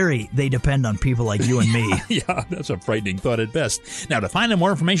 That's scary. They depend on people like you and me. Yeah, that's a frightening thought at best. Now, to find out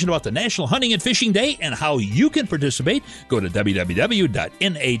more information about the National Hunting and Fishing Day and how you can participate, go to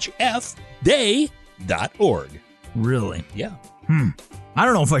www.nhfday.org. Really? Yeah. I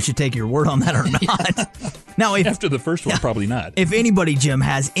don't know if I should take your word on that or not. Now, after the first one, probably not. If anybody, Jim,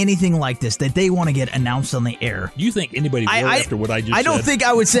 has anything like this that they want to get announced on the air. You think anybody will after what I just said? I don't think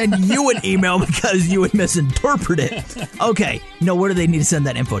I would send you an email because you would misinterpret it. Okay. Where do they need to send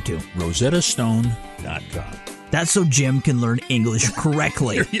that info to? RosettaStone.com. That's so Jim can learn English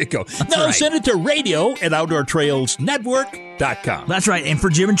correctly. There you go. Send it to radio@OutdoorTrailsNetwork.com. That's right. And for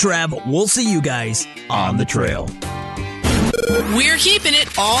Jim and Trav, we'll see you guys on the trail. We're keeping it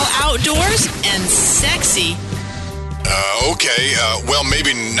all outdoors and sexy. Okay. Well,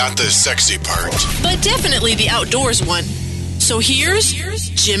 maybe not the sexy part. But definitely the outdoors one. So here's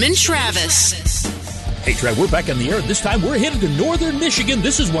Jim and Travis. Hey, Trav, we're back on the air. This time we're headed to northern Michigan.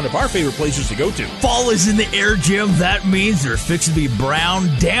 This is one of our favorite places to go to. Fall is in the air, Jim. That means there's fixing to be brown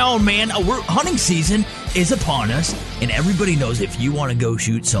down, man. Hunting season is upon us, and everybody knows if you want to go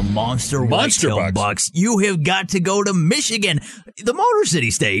shoot some monster whitetail bucks, you have got to go to Michigan, the Motor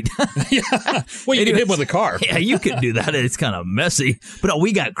City State. Yeah. Well, you can hit with a car. Yeah, you can do that. It's kind of messy. But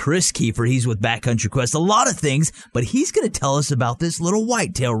we got Chris Kiefer. He's with Backcountry Quest. A lot of things, but he's going to tell us about this little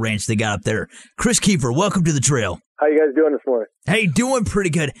whitetail ranch they got up there. Chris Kiefer, welcome to the trail. How you guys doing this morning? Hey, doing pretty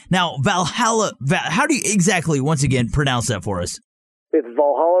good. Now, Valhalla, how do you exactly, once again, pronounce that for us? It's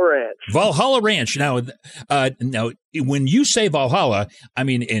Valhalla Ranch. Valhalla Ranch. Now, when you say Valhalla, I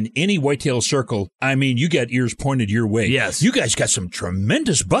mean, in any whitetail circle, I mean, you got ears pointed your way. Yes. You guys got some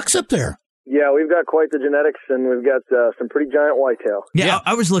tremendous bucks up there. Yeah, we've got quite the genetics, and we've got some pretty giant whitetail. Yeah,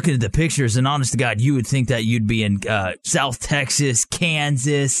 I was looking at the pictures, and honest to God, you would think that you'd be in South Texas,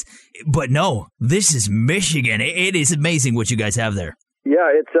 Kansas, but no, this is Michigan. It is amazing what you guys have there.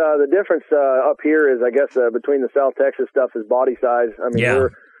 Yeah, it's the difference up here is, I guess, between the South Texas stuff is body size. I mean,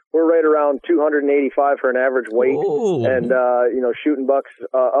 we're right around 285 for an average weight, and shooting bucks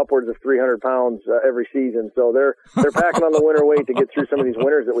upwards of 300 pounds every season. So they're packing on the winter weight to get through some of these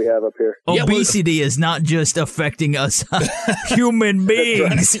winters that we have up here. Obesity is not just affecting us human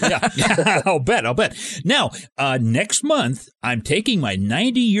beings. Yeah, I'll bet. Now, next month, I'm taking my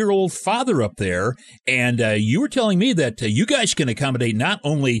 90-year-old father up there, and you were telling me that you guys can accommodate not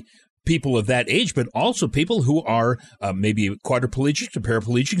only people of that age, but also people who are maybe quadriplegics or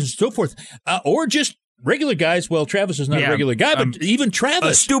paraplegics and so forth, or just regular guys. Well, Travis is not a regular guy, but even Travis.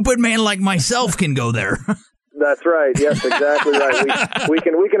 A stupid man like myself can go there. That's right. Yes, exactly right. We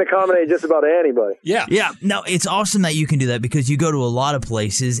can accommodate just about anybody. Yeah. Yeah. No, it's awesome that you can do that because you go to a lot of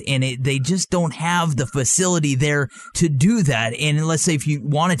places and they just don't have the facility there to do that. And let's say if you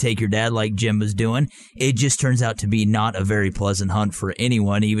want to take your dad like Jim was doing, it just turns out to be not a very pleasant hunt for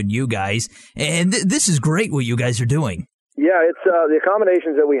anyone, even you guys. And this is great what you guys are doing. Yeah, it's the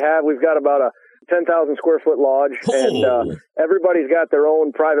accommodations that we have. We've got about a 10,000 square foot lodge, and everybody's got their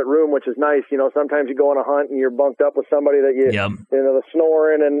own private room, which is nice. You know, sometimes you go on a hunt and you're bunked up with somebody that you know, the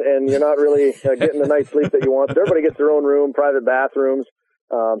snoring and you're not really getting the night's sleep that you want. So everybody gets their own room, private bathrooms.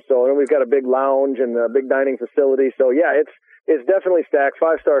 So then we've got a big lounge and a big dining facility. So yeah, it's definitely stacked,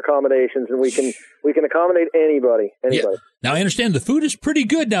 5-star accommodations, and we can accommodate anybody. Yeah. Now I understand the food is pretty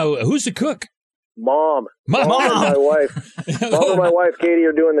good. Now who's the cook? Mom and my wife. Mom and my wife, Katie,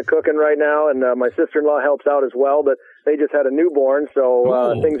 are doing the cooking right now, and my sister-in-law helps out as well, but they just had a newborn,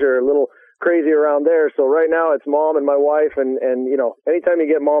 so things are a little crazy around there. So right now it's Mom and my wife, and you know, anytime you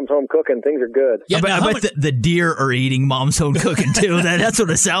get Mom's home cooking, things are good. Yeah, I bet the deer are eating Mom's home cooking, too. That's what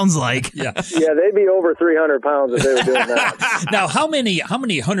it sounds like. Yeah, they'd be over 300 pounds if they were doing that. Now, how many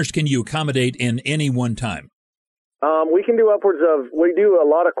hunters can you accommodate in any one time? We can do we do a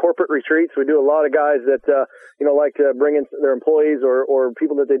lot of corporate retreats. We do a lot of guys that, like to bring in their employees or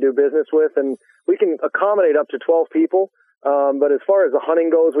people that they do business with, and we can accommodate up to 12 people. But as far as the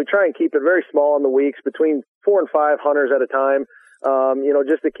hunting goes, we try and keep it very small in the weeks, between 4 and 5 hunters at a time.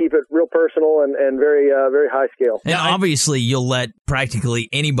 Just to keep it real personal and very, very high scale. And obviously, you'll let practically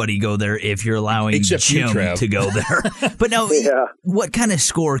anybody go there if you're allowing Jim to go there. But now, what kind of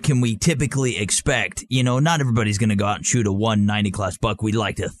score can we typically expect? You know, not everybody's going to go out and shoot a 190 class buck. We'd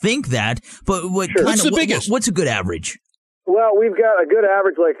like to think that, but what's the biggest? What's a good average? Well, we've got a good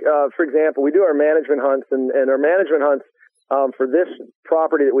average. Like, for example, we do our management hunts, and our management hunts. For this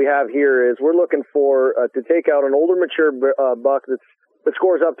property that we have here is we're looking for to take out an older mature buck that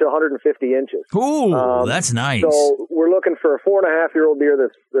scores up to 150 inches. Ooh, that's nice. So we're looking for a 4.5-year-old deer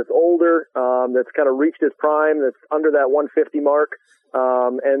that's older, that's kind of reached his prime, that's under that 150 mark.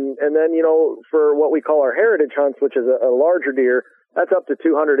 And then, for what we call our heritage hunts, which is a larger deer, that's up to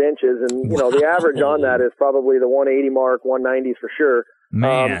 200 inches. And, the average on that is probably the 180 mark, 190s for sure.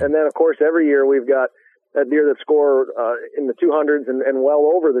 And then, of course, every year we've got that deer that score in the 200s and well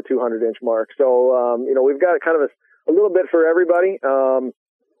over the 200-inch mark. So, we've got kind of a little bit for everybody.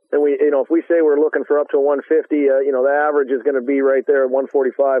 And we, if we say we're looking for up to 150, the average is going to be right there at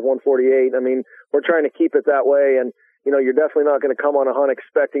 145, 148. I mean, we're trying to keep it that way. And, you're definitely not going to come on a hunt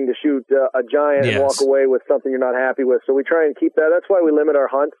expecting to shoot a giant and walk away with something you're not happy with. So we try and keep that. That's why we limit our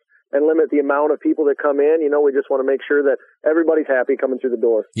hunts and limit the amount of people that come in. We just want to make sure that everybody's happy coming through the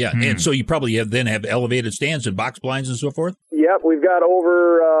door. Yeah, and so you probably have elevated stands and box blinds and so forth? Yep, we've got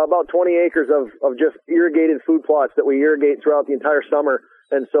over about 20 acres of just irrigated food plots that we irrigate throughout the entire summer.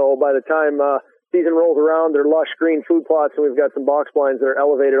 And so by the time season rolls around, they're lush green food plots, and we've got some box blinds that are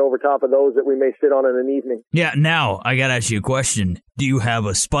elevated over top of those that we may sit on in an evening. Yeah, now I got to ask you a question. Do you have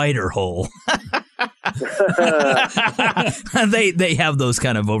a spider hole? They have those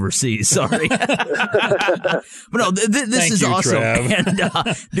kind of overseas. Sorry, but no, this is awesome. And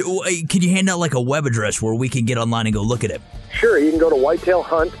can you hand out like a web address where we can get online and go look at it? Sure, you can go to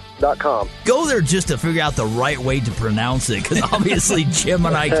whitetailhunt.com. Go there just to figure out the right way to pronounce it, because obviously Jim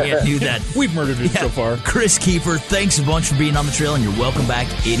and I can't do that. We've murdered it so far. Chris Kiefer, thanks a bunch for being on the trail, and you're welcome back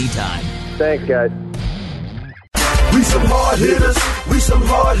anytime. Thanks, guys. We some hard hitters. We some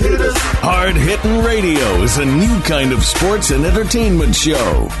hard hitters. Hard Hittin' Radio is a new kind of sports and entertainment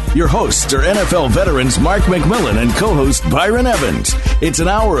show. Your hosts are NFL veterans Mark McMillan and co-host Byron Evans. It's an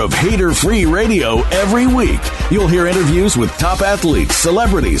hour of hater-free radio every week. You'll hear interviews with top athletes,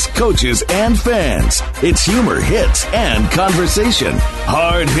 celebrities, coaches, and fans. It's humor, hits, and conversation.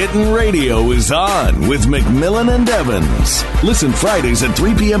 Hard Hittin' Radio is on with McMillan and Evans. Listen Fridays at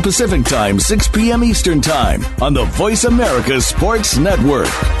 3 p.m. Pacific Time, 6 p.m. Eastern Time on the Voice America Sports Network.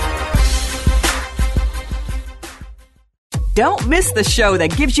 Don't miss the show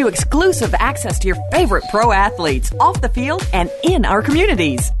that gives you exclusive access to your favorite pro athletes off the field and in our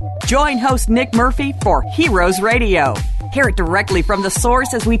communities. Join host Nick Murphy for Heroes Radio. Hear it directly from the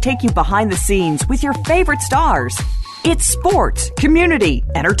source as we take you behind the scenes with your favorite stars. It's sports, community,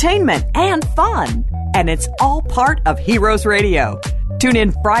 entertainment, and fun. And it's all part of Heroes Radio. Tune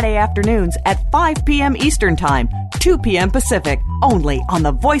in Friday afternoons at 5 p.m. Eastern Time, 2 p.m. Pacific, only on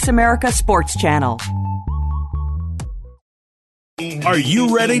the Voice America Sports Channel. Are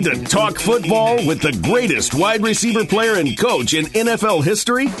you ready to talk football with the greatest wide receiver player and coach in NFL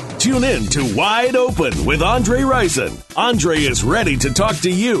history? Tune in to Wide Open with Andre Rison. Andre is ready to talk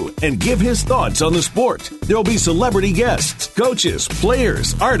to you and give his thoughts on the sport. There'll be celebrity guests, coaches,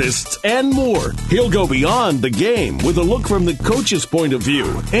 players, artists, and more. He'll go beyond the game with a look from the coach's point of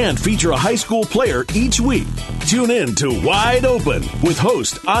view and feature a high school player each week. Tune in to Wide Open with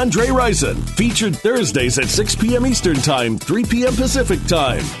host Andre Rison, featured Thursdays at 6 p.m. Eastern Time, 3 p.m. Pacific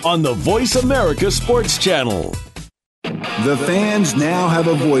Time on the Voice America Sports Channel. The fans now have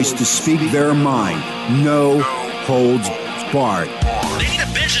a voice to speak their mind. No holds barred. They need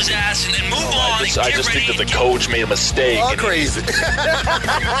to bench his ass and move on. I just think that the coach made a mistake. All crazy.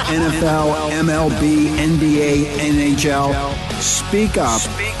 NFL, MLB, NBA, NHL. Speak up.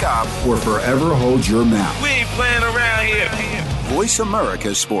 Speak up or forever hold your mouth. We ain't playing around here. Voice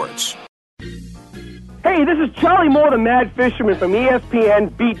America Sports. Hey, this is Charlie Moore, the Mad Fisherman from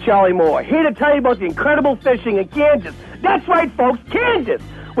ESPN Beat Charlie Moore. Here to tell you about the incredible fishing in Kansas. That's right, folks, Kansas.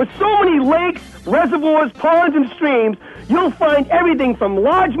 With so many lakes, reservoirs, ponds, and streams, you'll find everything from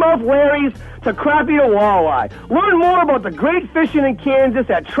largemouth Larrys to crappie to walleye. Learn more about the great fishing in Kansas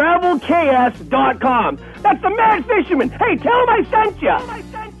at TravelKS.com. That's the Mad Fisherman. Hey, tell him I sent you.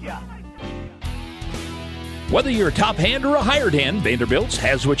 Whether you're a top hand or a hired hand, Vanderbilt's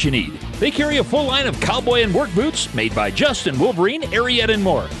has what you need. They carry a full line of cowboy and work boots made by Justin, Wolverine, Ariette, and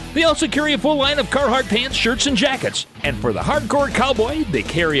more. They also carry a full line of Carhartt pants, shirts, and jackets. And for the hardcore cowboy, they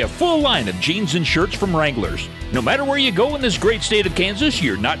carry a full line of jeans and shirts from Wranglers. No matter where you go in this great state of Kansas,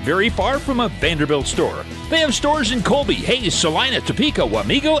 you're not very far from a Vanderbilt store. They have stores in Colby, Hayes, Salina, Topeka,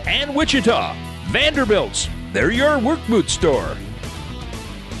 Wamego, and Wichita. Vanderbilt's, they're your work boot store.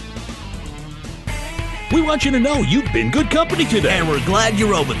 We want you to know you've been good company today. And we're glad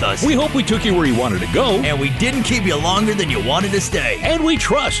you rode with us. We hope we took you where you wanted to go. And we didn't keep you longer than you wanted to stay. And we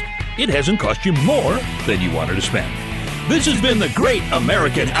trust it hasn't cost you more than you wanted to spend. This has been the Great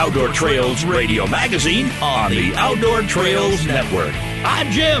American Outdoor Trails Radio Magazine on the Outdoor Trails Network. I'm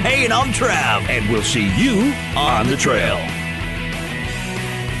Jim. Hey, and I'm Trav. And we'll see you on the trail.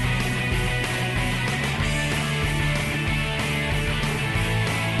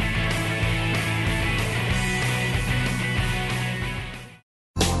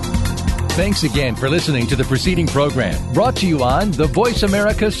 Thanks again for listening to the preceding program, brought to you on the Voice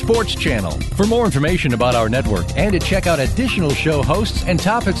America Sports Channel. For more information about our network and to check out additional show hosts and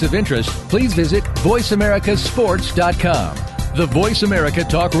topics of interest, please visit voiceamericasports.com. The Voice America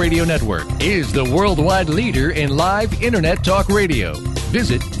Talk Radio Network is the worldwide leader in live Internet talk radio.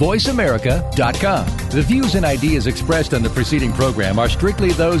 Visit voiceamerica.com. The views and ideas expressed on the preceding program are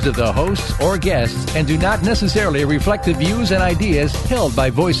strictly those of the hosts or guests and do not necessarily reflect the views and ideas held by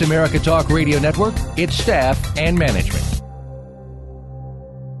Voice America Talk Radio Network, its staff, and management.